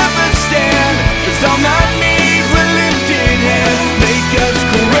we'll ever stand is on our knees with lifted hands. Make us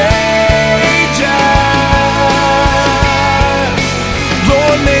courageous,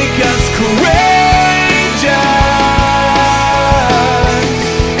 Lord, make us courageous.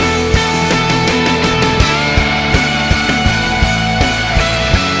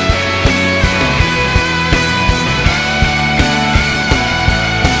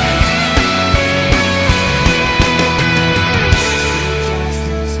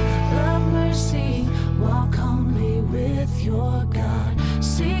 Love mercy, walk humbly with your God.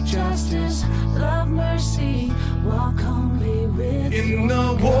 Seek justice, love mercy, walk humbly with In your the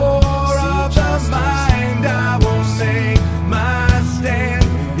God. war of the mind, I will take my stand.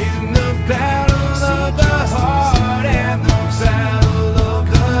 In the battle of the heart and the battle of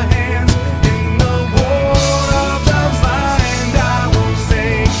the hands. In the war of the mind, I will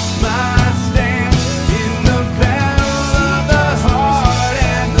take my stand. In the battle of the heart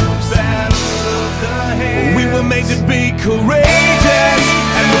and the battle of the hands. We were made to be courageous,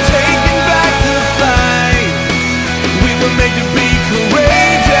 and we're taking back the fight. We were made to be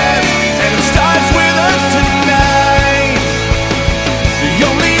courageous, and it starts with us tonight. The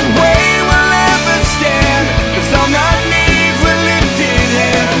only way we'll ever stand is on our knees with lifted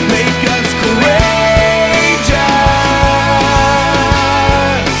hands. Make us courageous,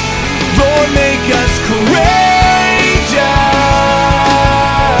 Lord, make us courageous.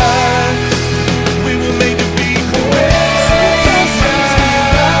 We were made to be courageous,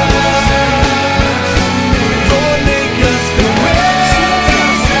 Lord, make us courageous.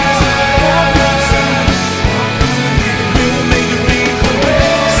 We were made to be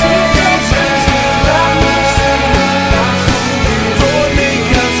courageous, Lord, make us courageous.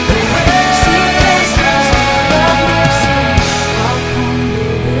 Walk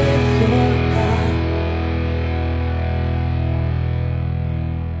humbly with your God.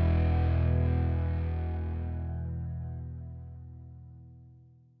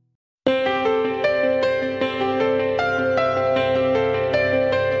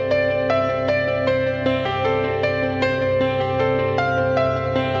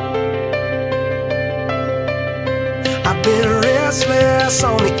 I've been restless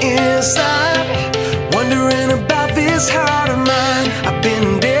on the inside, wondering about this heart of mine. I've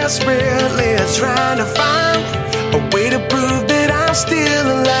been desperately trying to find a way to prove that I'm still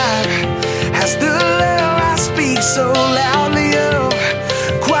alive. Has the love I speak so loudly of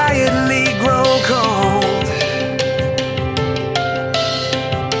quietly grown cold?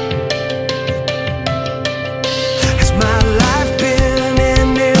 Has my life been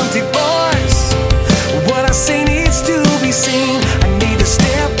an empty voice? What I say needs to be seen. I need to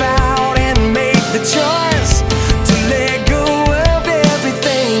step out and make the choice to let go of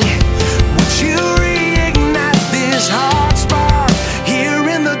everything. Would you reignite this heart spark here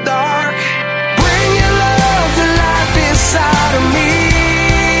in the dark? Bring your love to life.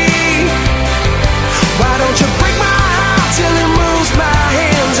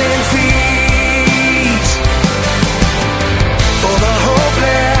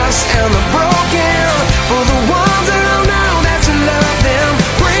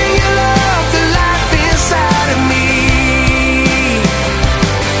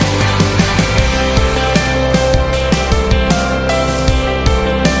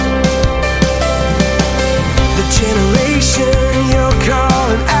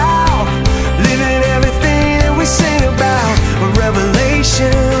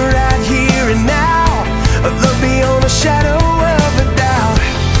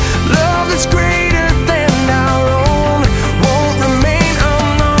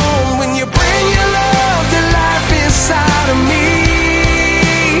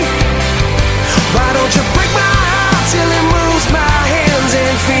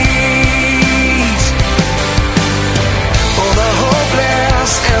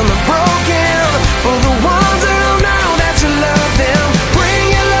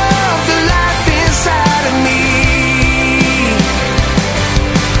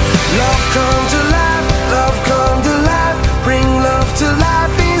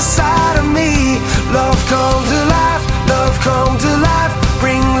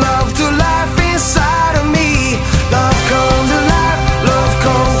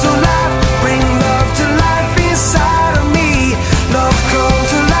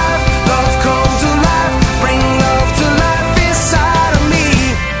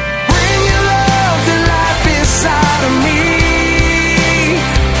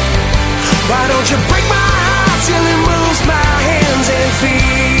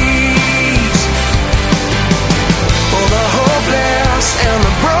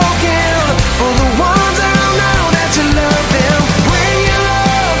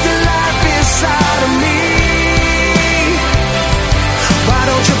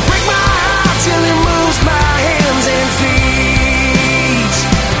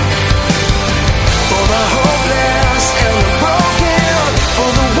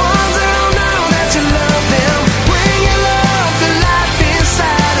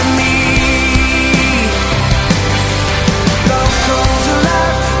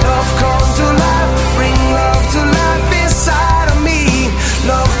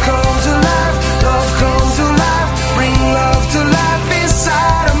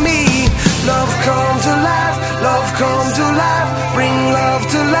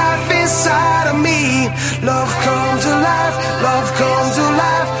 Love come to life, love come to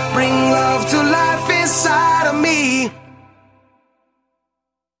life. Bring love to life inside of me.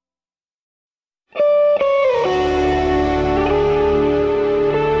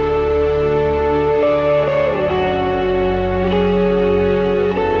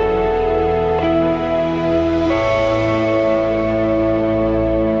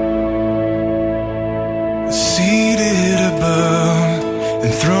 Seated above,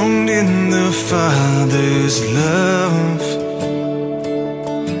 enthroned in the Father's love,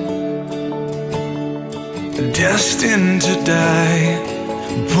 destined to die,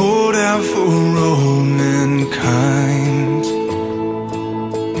 poured out for all mankind.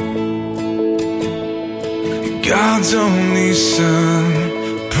 God's only Son,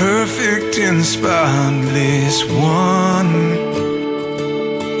 perfect and spotless one.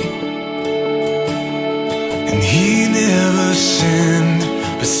 And he never sinned,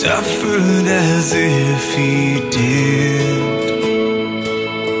 but suffered as if he did.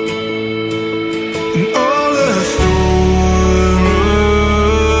 And all authority,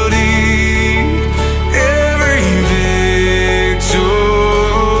 every victory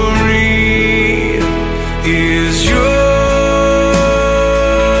is yours.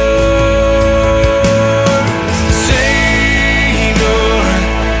 Savior,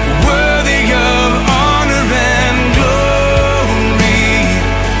 worthy of honor and glory,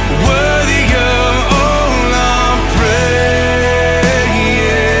 worthy of all our praise.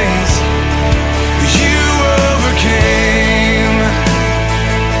 You overcame,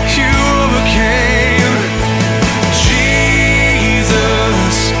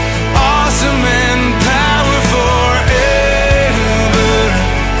 Jesus, awesome and power forever.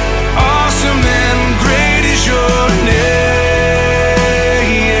 Awesome and great is your name.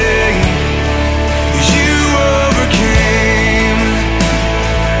 You overcame.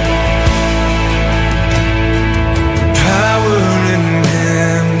 Power in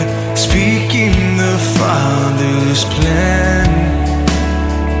hand, speaking the Father's plan.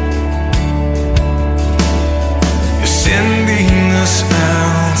 You're sending us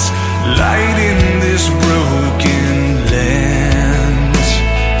out, light in this broken land.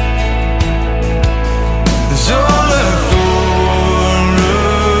 There's all authority,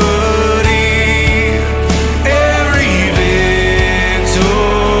 every victory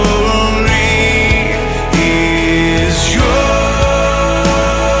is yours.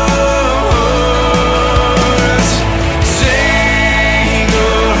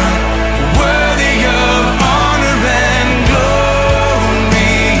 Savior, worthy of honor and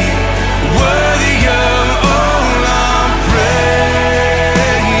glory, worthy of all our praise.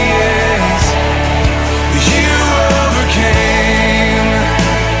 You overcame,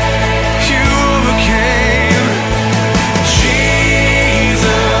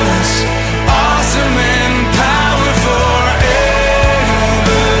 Jesus, awesome and power forever.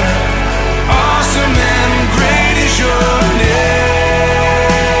 Awesome and great is your name.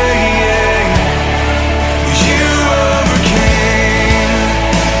 You overcame,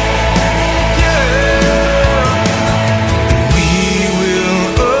 we will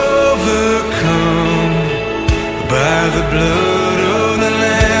overcome by the blood of the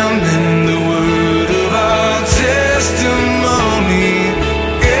Lamb and the word of our testimony.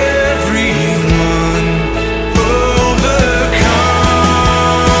 Everyone overcome.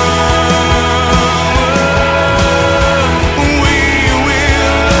 We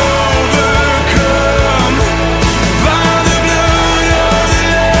will overcome by the blood of the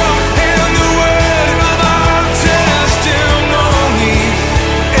Lamb and the word of our testimony.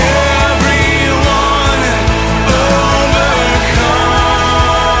 Everyone overcome.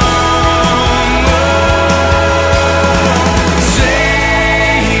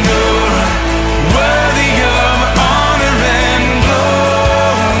 Savior, worthy of honor and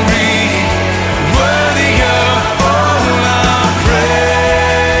glory, worthy of all our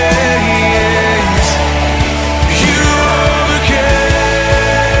praise. You overcame,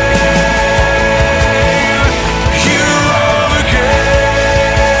 you overcame,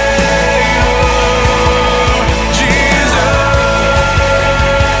 Jesus,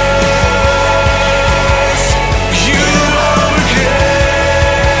 you overcame.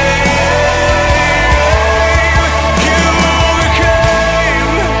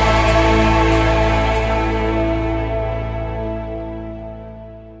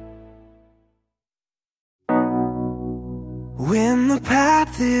 When the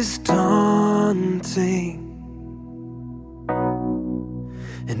path is daunting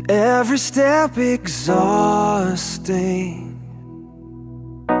and every step exhausting,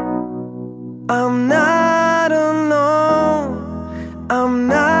 I'm not alone, I'm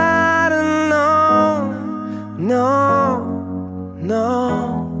not alone.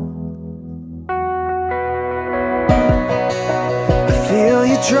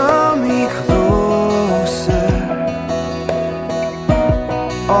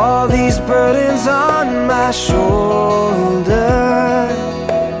 all these burdens on my shoulder.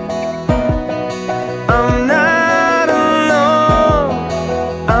 I'm not alone,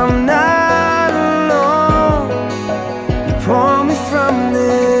 I'm not alone. You pull me from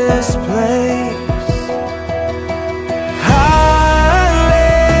this place.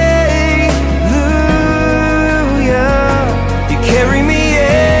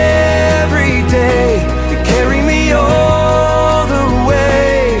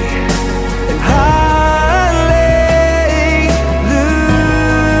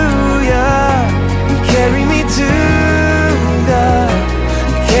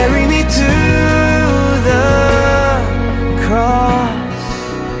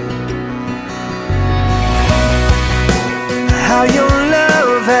 How your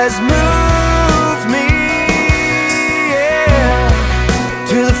love has moved me, yeah,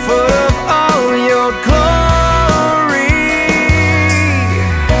 to the foot of all your glory.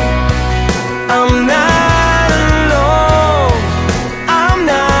 I'm not alone, I'm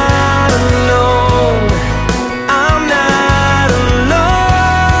not alone, I'm not alone.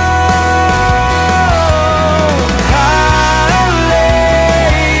 Hallelujah,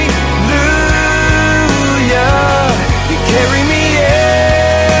 you carry me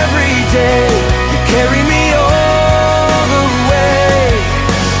every day, you carry me all the way.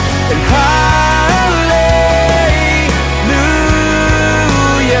 And hallelujah,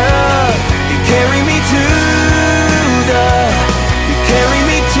 you carry me to the, you carry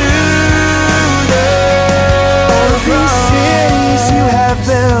me to the all of these cities you have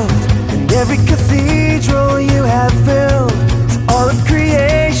built, and every cathedral you have filled. To all of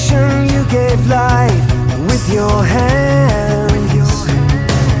creation you gave life with your hands.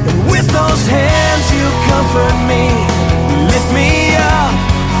 And with those hands you comfort me, you lift me up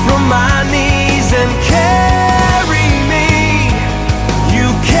from my knees and carry me, you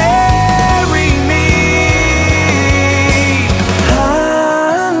carry me.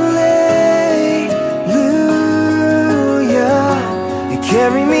 Hallelujah, you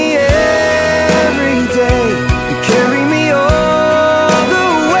carry me every day, you carry me all the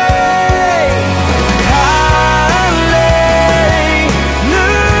way. Hallelujah,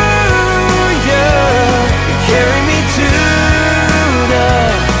 you carry me to the,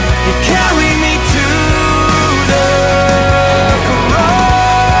 you carry me to the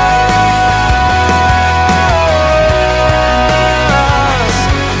cross,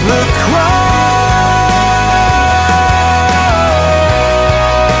 the cross.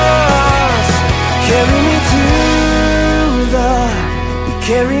 Carry me to the, you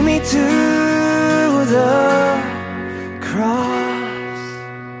carry me to the cross.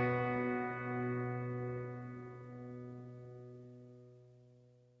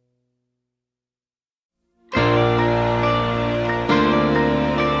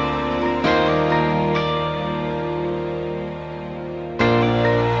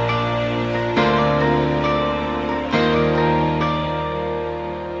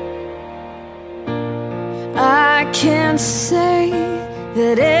 I can't say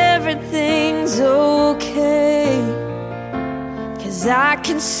that everything's okay, 'cause I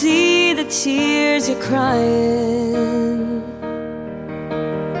can see the tears you're crying.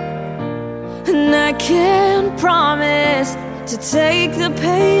 And I can't promise to take the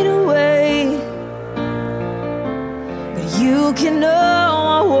pain away, but you can know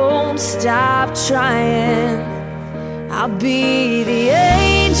I won't stop trying. I'll be the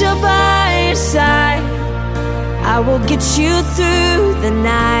angel by your side, I will get you through the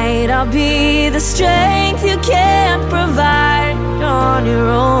night. I'll be the strength you can't provide on your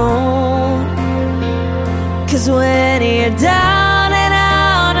own. 'Cause when you're down and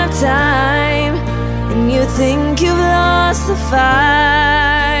out of time, and you think you've lost the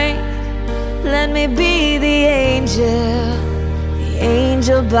fight, let me be the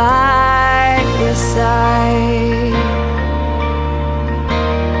angel by your side.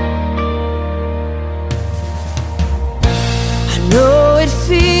 know it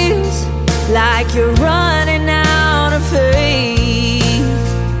feels like you're running out of faith,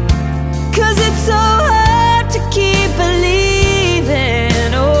 'cause it's so hard to keep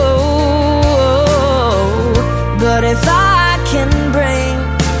believing. Oh, but if I can bring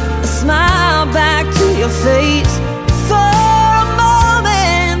a smile back to your face for a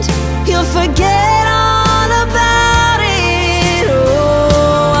moment, you'll forget all about it.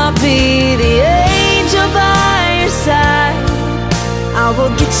 Oh, I'll be the angel by your side, I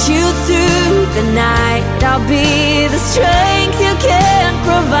will get you through the night. I'll be the strength you can't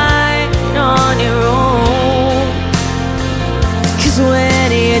provide on your own. 'Cause when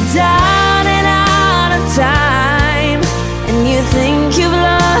you're down and out of time, and you think you've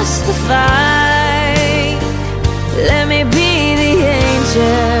lost lost the fight, let me be the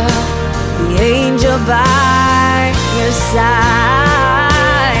angel by your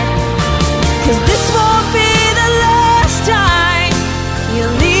side. 'Cause this won't be the last time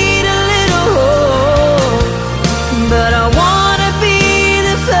you'll need a little hope, but I wanna be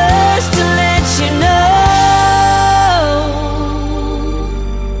the first to let you know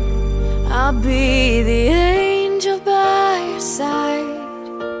I'll be the angel by your side.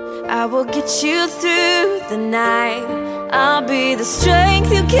 I will get you through the night. I'll be the strength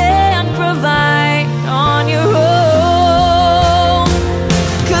you can't provide on your own.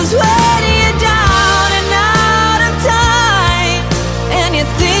 'Cause when you're down and out of time, and you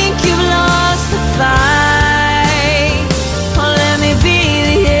think you've lost the fight, oh, let me be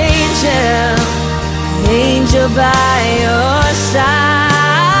the angel by your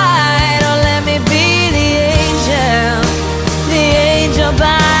side. Oh, let me be the angel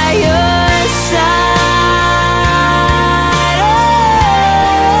by your side.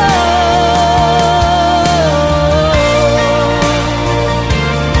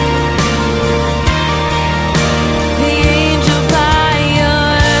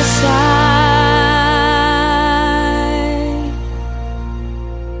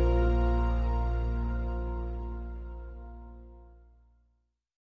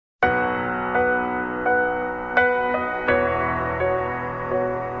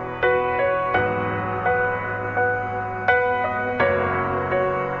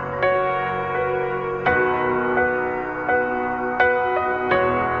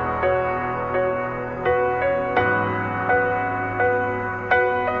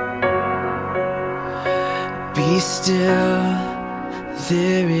 Be still,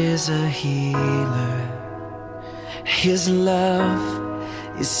 there is a healer. His love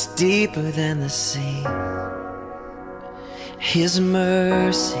is deeper than the sea. His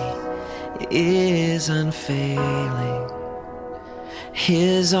mercy is unfailing.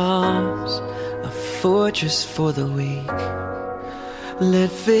 His arms a fortress for the weak.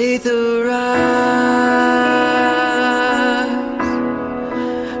 Let faith arise.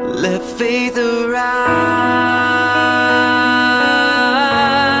 Let faith arise.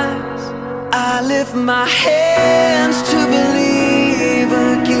 I lift my hands to believe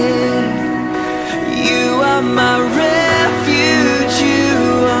again. You are my refuge, you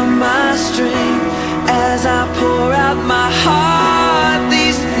are my strength. As I pour out my heart,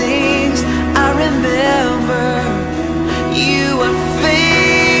 these things I remember. You are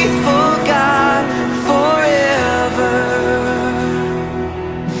faithful, God, forever.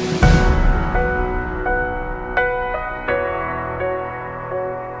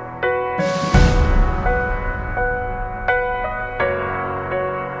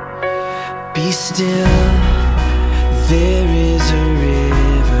 Be still, there is a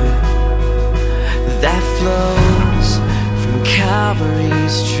river that flows from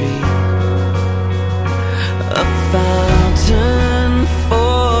Calvary's tree, a fountain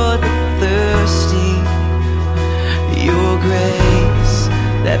for the thirsty. Your grace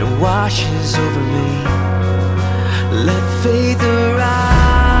that washes over me. Let faith arise.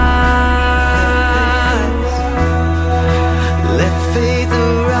 Let faith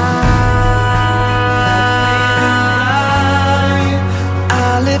arise.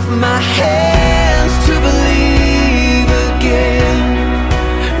 I lift my hands to believe again.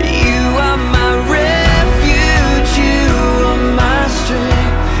 You are my refuge, you are my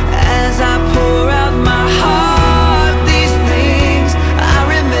strength. As I pour out my heart, these things I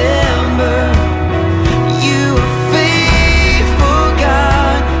remember. You are faithful,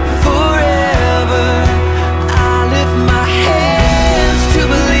 God, forever. I lift my hands to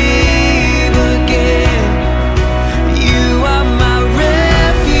believe again. You are my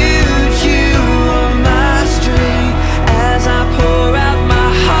refuge, you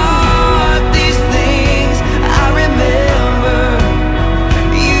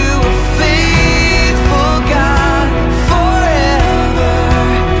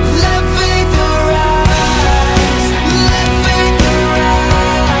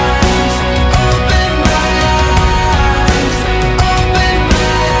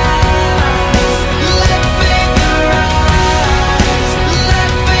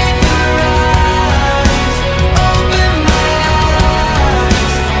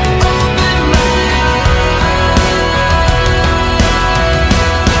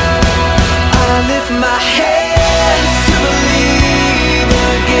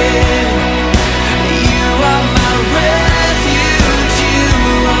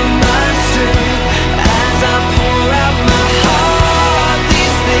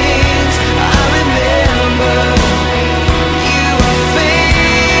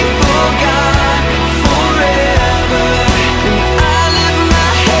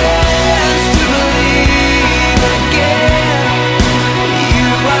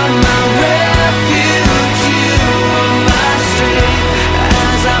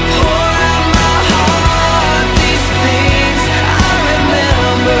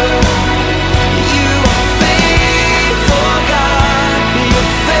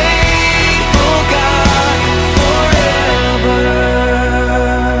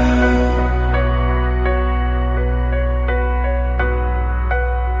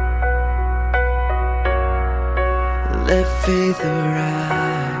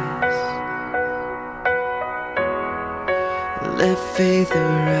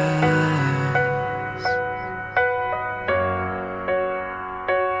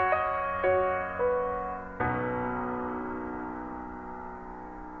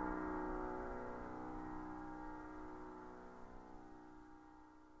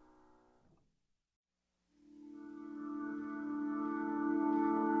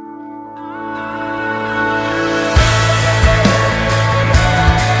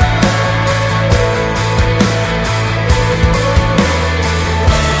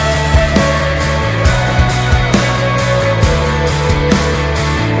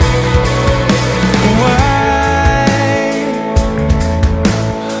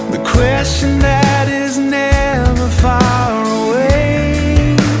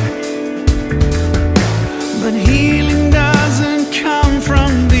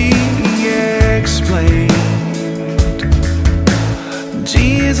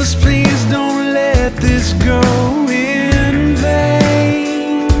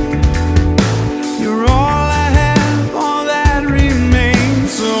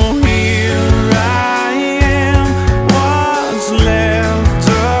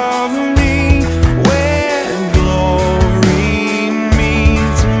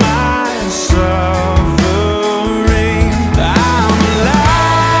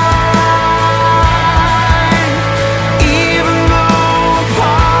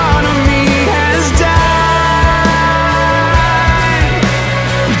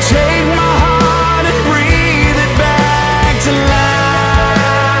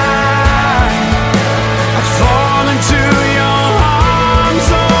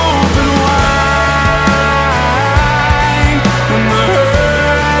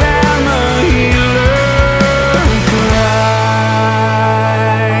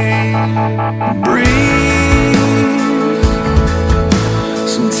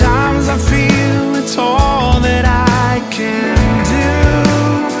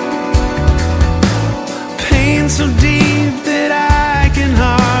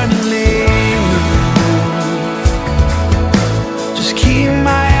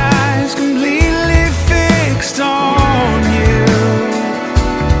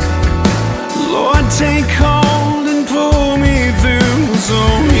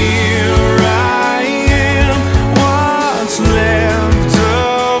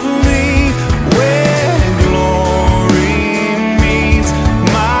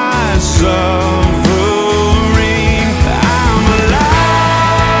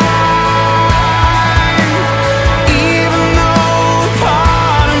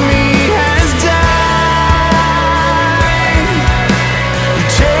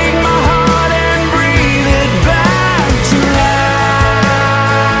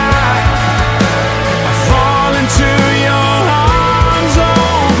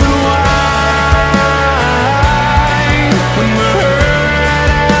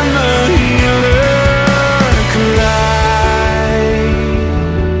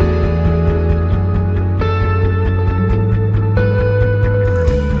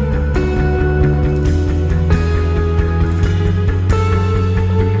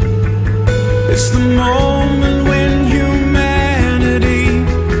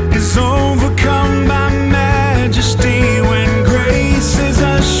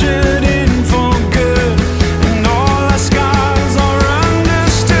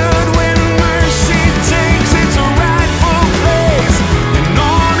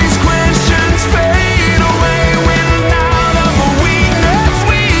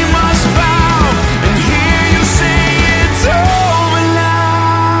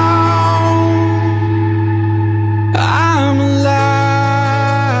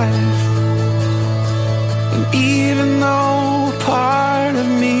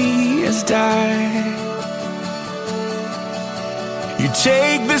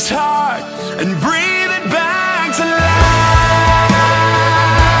Take this heart and breathe it back to life.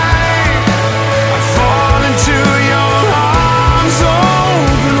 I fall into your arms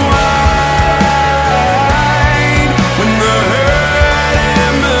open wide when the hurt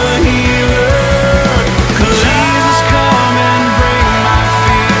and the healer collide. Jesus, come and break my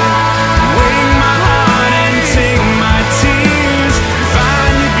fear, wake my heart and take my tears,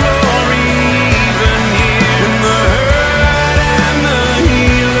 find your glory even here when the hurt and the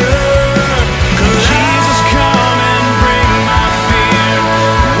healer collide. Jesus, come and break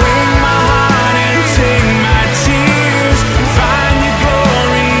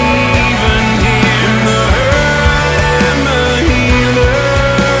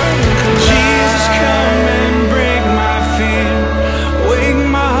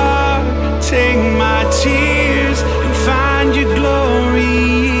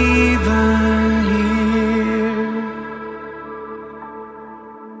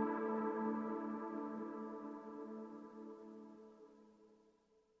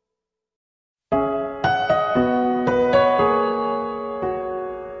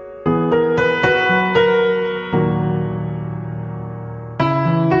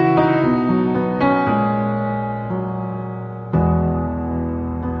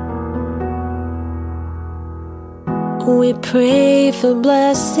We pray for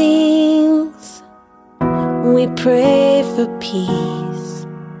blessings, we pray for peace,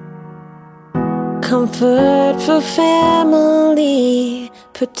 comfort for family,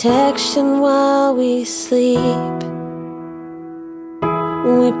 protection while we sleep.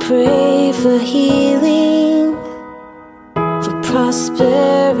 We pray for healing, for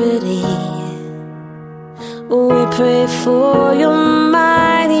prosperity. We pray for your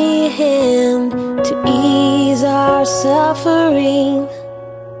mighty hand to ease our suffering.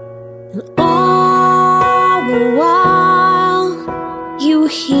 And all the while, you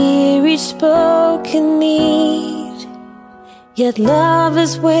hear each spoken need. Yet love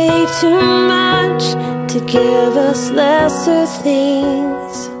is way too much to give us lesser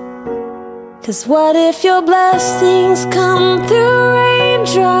things. 'Cause what if your blessings come through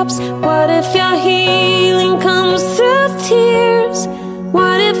raindrops? What if your healing comes through tears?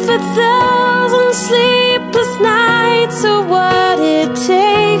 What if 1,000 sleepless nights are what it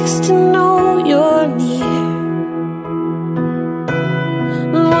takes to know you're near?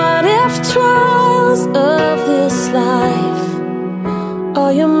 What if trials of this life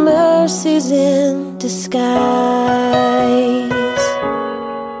are your mercies in disguise?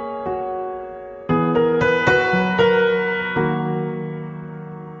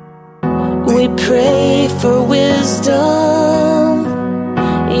 We pray for wisdom,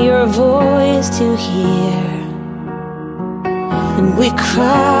 your voice to hear. And we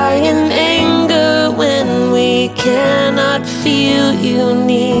cry in anger when we cannot feel you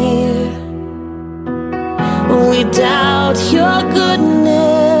near. We doubt your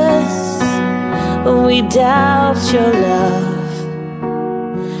goodness, we doubt your love,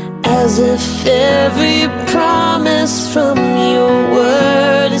 as if every promise from your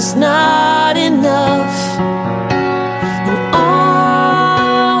word is not enough. And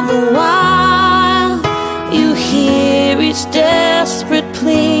all the while, you hear each desperate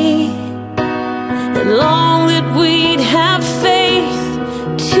plea, and long that we'd have faith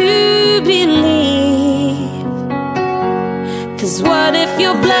to believe. 'Cause what if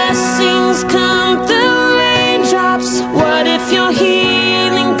your blessings come through raindrops? What if your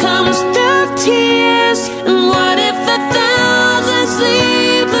healing comes through tears? And what if 1,000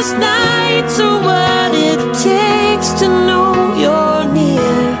 sleepless nights are what it takes to know you're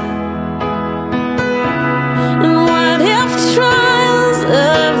near? And what if trials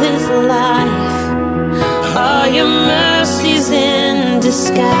of this life are your mercies in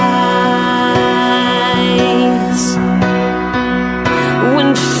disguise? When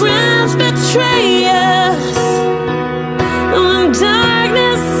friends betray us, when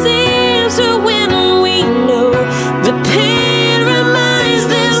darkness seems to win, we know the pain reminds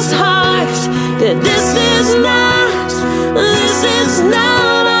this heart that this is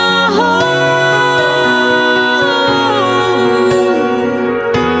not our home.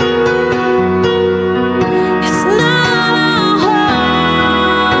 It's not our home.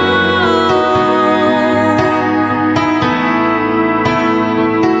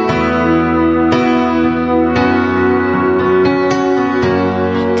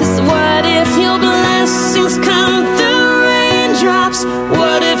 'Cause what if your blessings come through raindrops?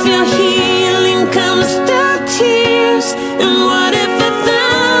 What if your healing comes through tears? And what if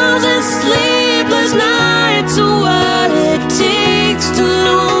 1,000 sleepless nights are what it takes to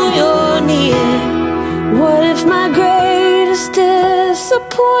know you're near? What if my greatest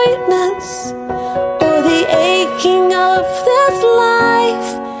disappointments, or the aching of this life,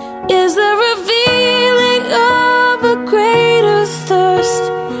 is the revealing of a greater thirst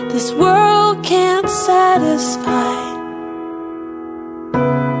this world can't satisfy?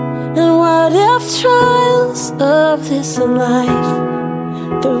 And what if trials of this life,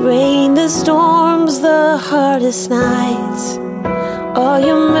 the rain, the storms, the hardest nights, are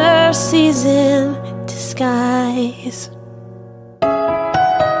your mercies in disguise?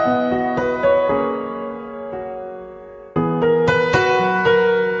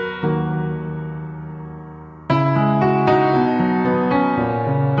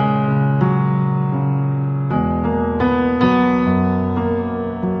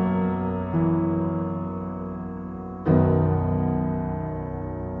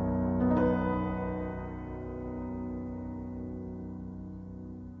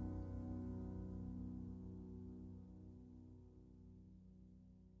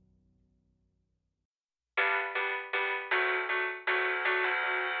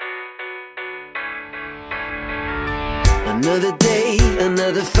 Another day,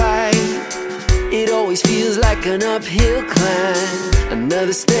 another fight. It always feels like an uphill climb.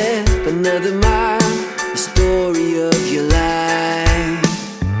 Another step, another mile. The story of your life.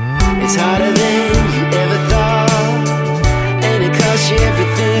 It's harder than you ever thought.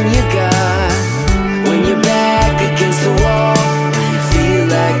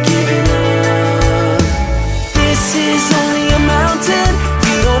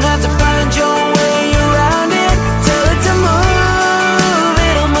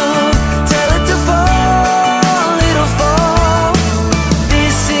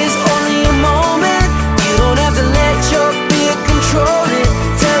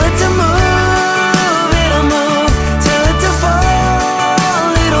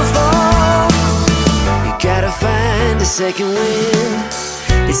 second wind.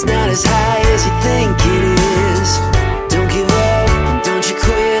 It's not as high as you think it is. Don't give up, don't you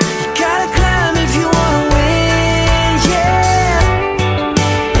quit. You gotta climb if you wanna win, yeah.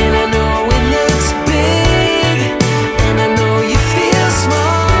 And I know it looks big, and I know you feel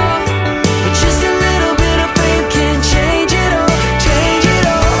small, but just a little bit of faith can change it all, change it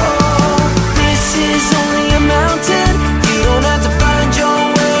all. This is only a mountain, you don't have to find your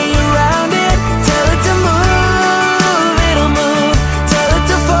way around it. Tell it to move, it'll move. Tell it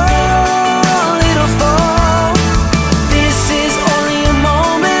to fall, it'll fall. This is only a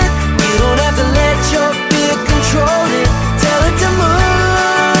moment, you don't have to let your fear control it. Tell it to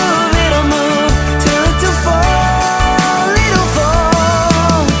move, it'll move. Tell it to fall, it'll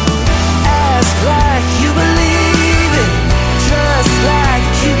fall. Ask like you believe it, trust like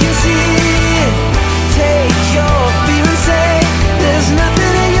you can see it. Take your fear and say there's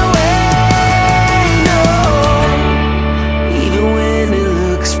nothing in your way, no. Even when it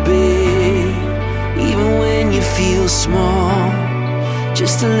looks big, even when you feel small,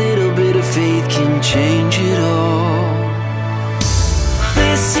 just a little bit of faith can change it all.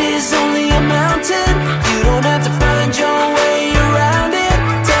 This is only a mountain, you don't have to find your way around it.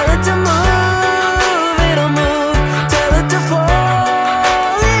 Tell it to move, it'll move. Tell it to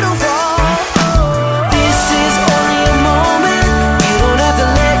fall, it'll fall. This is only a moment, you don't have to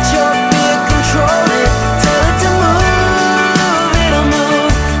let your fear control it. Tell it to move, it'll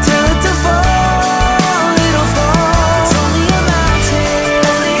move. Tell it to fall, it'll fall. It's only a mountain,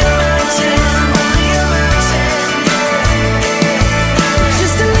 only a mountain, only a mountain.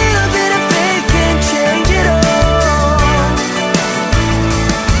 Just a little bit of faith can change it all.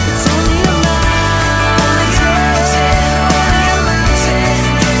 It's only a mountain, only a mountain.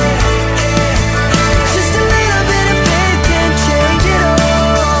 Just a little bit of faith can change it all.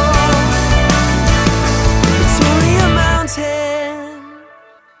 It's only a mountain.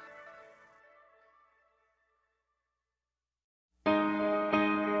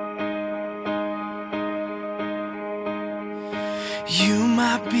 You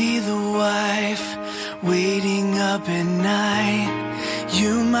might be the wife waiting up at night.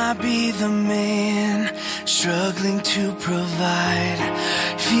 You might be the man struggling to provide,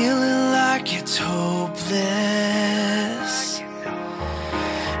 feeling like it's hopeless.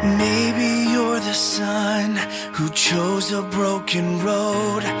 Maybe you're the son who chose a broken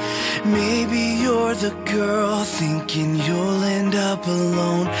road. Maybe you're the girl thinking you'll end up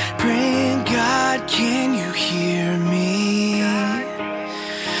alone. Praying, God, can you hear me?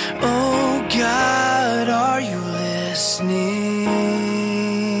 Oh God, are you listening?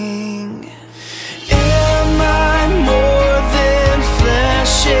 Am I more than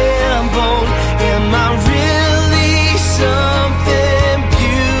flesh and bone? Am I really something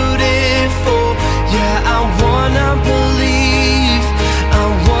beautiful? Yeah, I wanna believe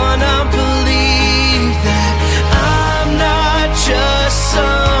that I'm not just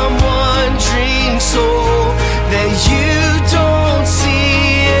some wandering soul that you don't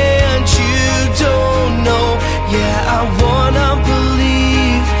see and you don't know. Yeah, I wanna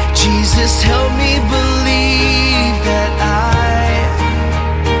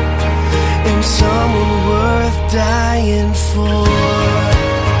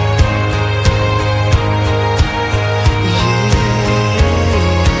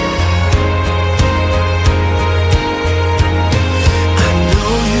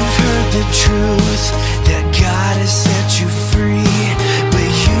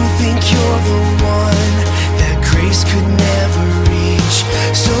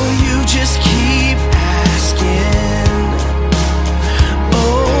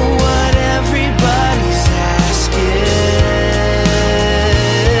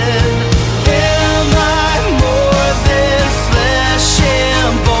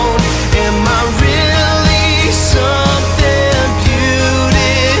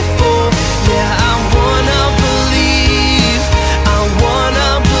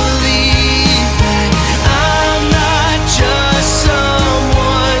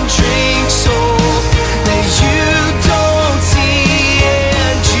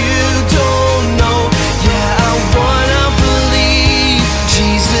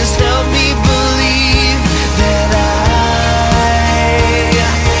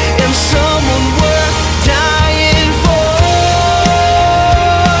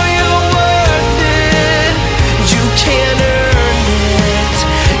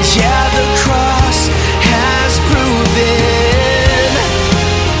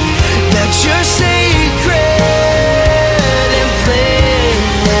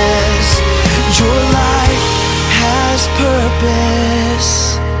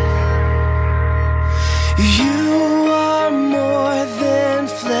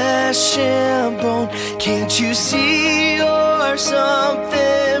flesh and bone. Can't you see you're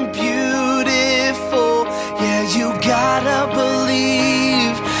something beautiful? Yeah, you gotta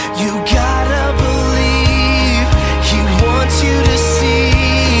believe, you gotta believe. He wants you to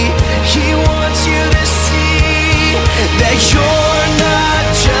see, he wants you to see that you're not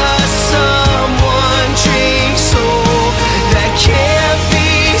just someone dream soul that can't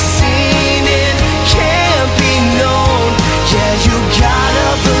be seen and can't be known. Yeah, you gotta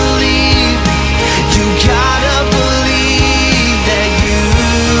believe, you gotta believe that you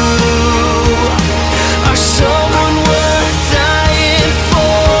are someone worth dying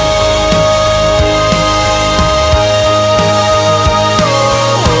for.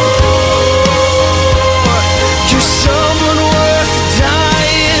 You're someone worth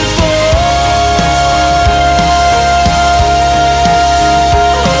dying for.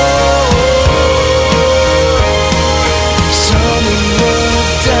 Someone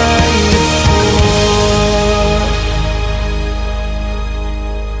worth dying for.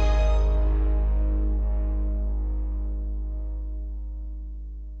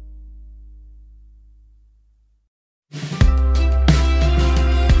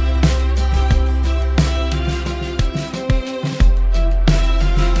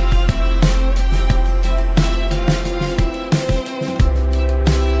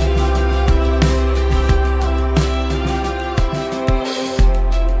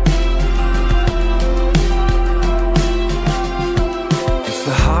 It's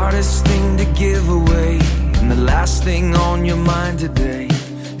the hardest thing to give away, and the last thing on your mind today.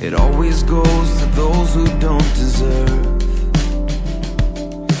 It always goes to those who don't deserve.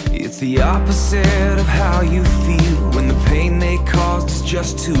 It's the opposite of how you feel when the pain they caused is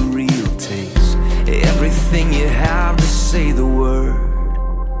just too real. Takes everything you have to say the word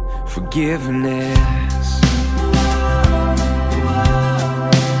forgiveness.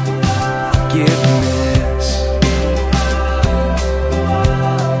 Forgiveness.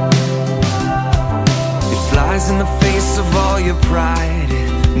 It flies in the face of all your pride.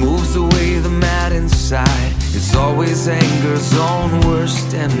 It moves away the mad inside. It's always anger's own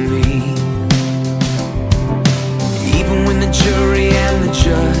worst enemy. Even when the jury and the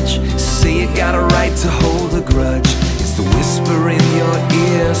judge say you got a right to hold a grudge, it's the whisper in your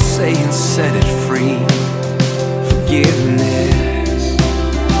ear saying set it free. Forgiveness.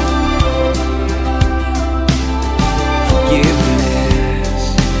 Forgiveness.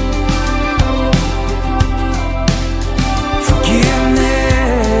 Forgiveness.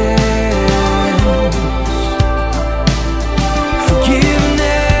 Forgiveness.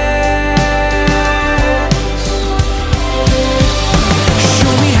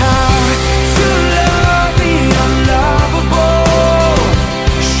 Show me how to love the unlovable.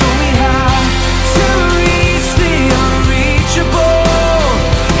 Show me how to reach the unreachable.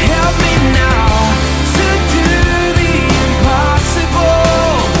 Help me now to do the impossible.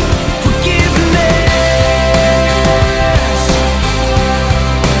 Forgiveness.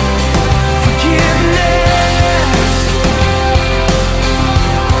 Forgiveness.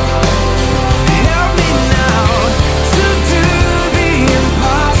 Help me now to do the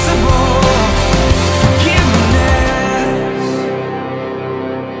impossible. Forgiveness.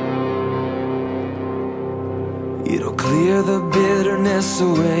 It'll clear the bitterness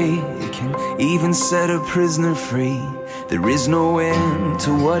away. It can even set a prisoner free. There is no end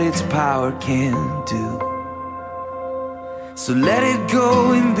to what its power can do. So let it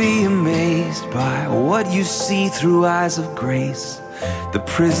go and be amazed by what you see through eyes of grace. The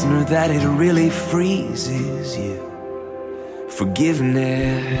prisoner that it really frees is you.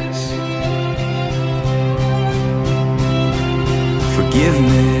 Forgiveness.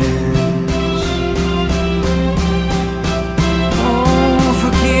 Forgiveness.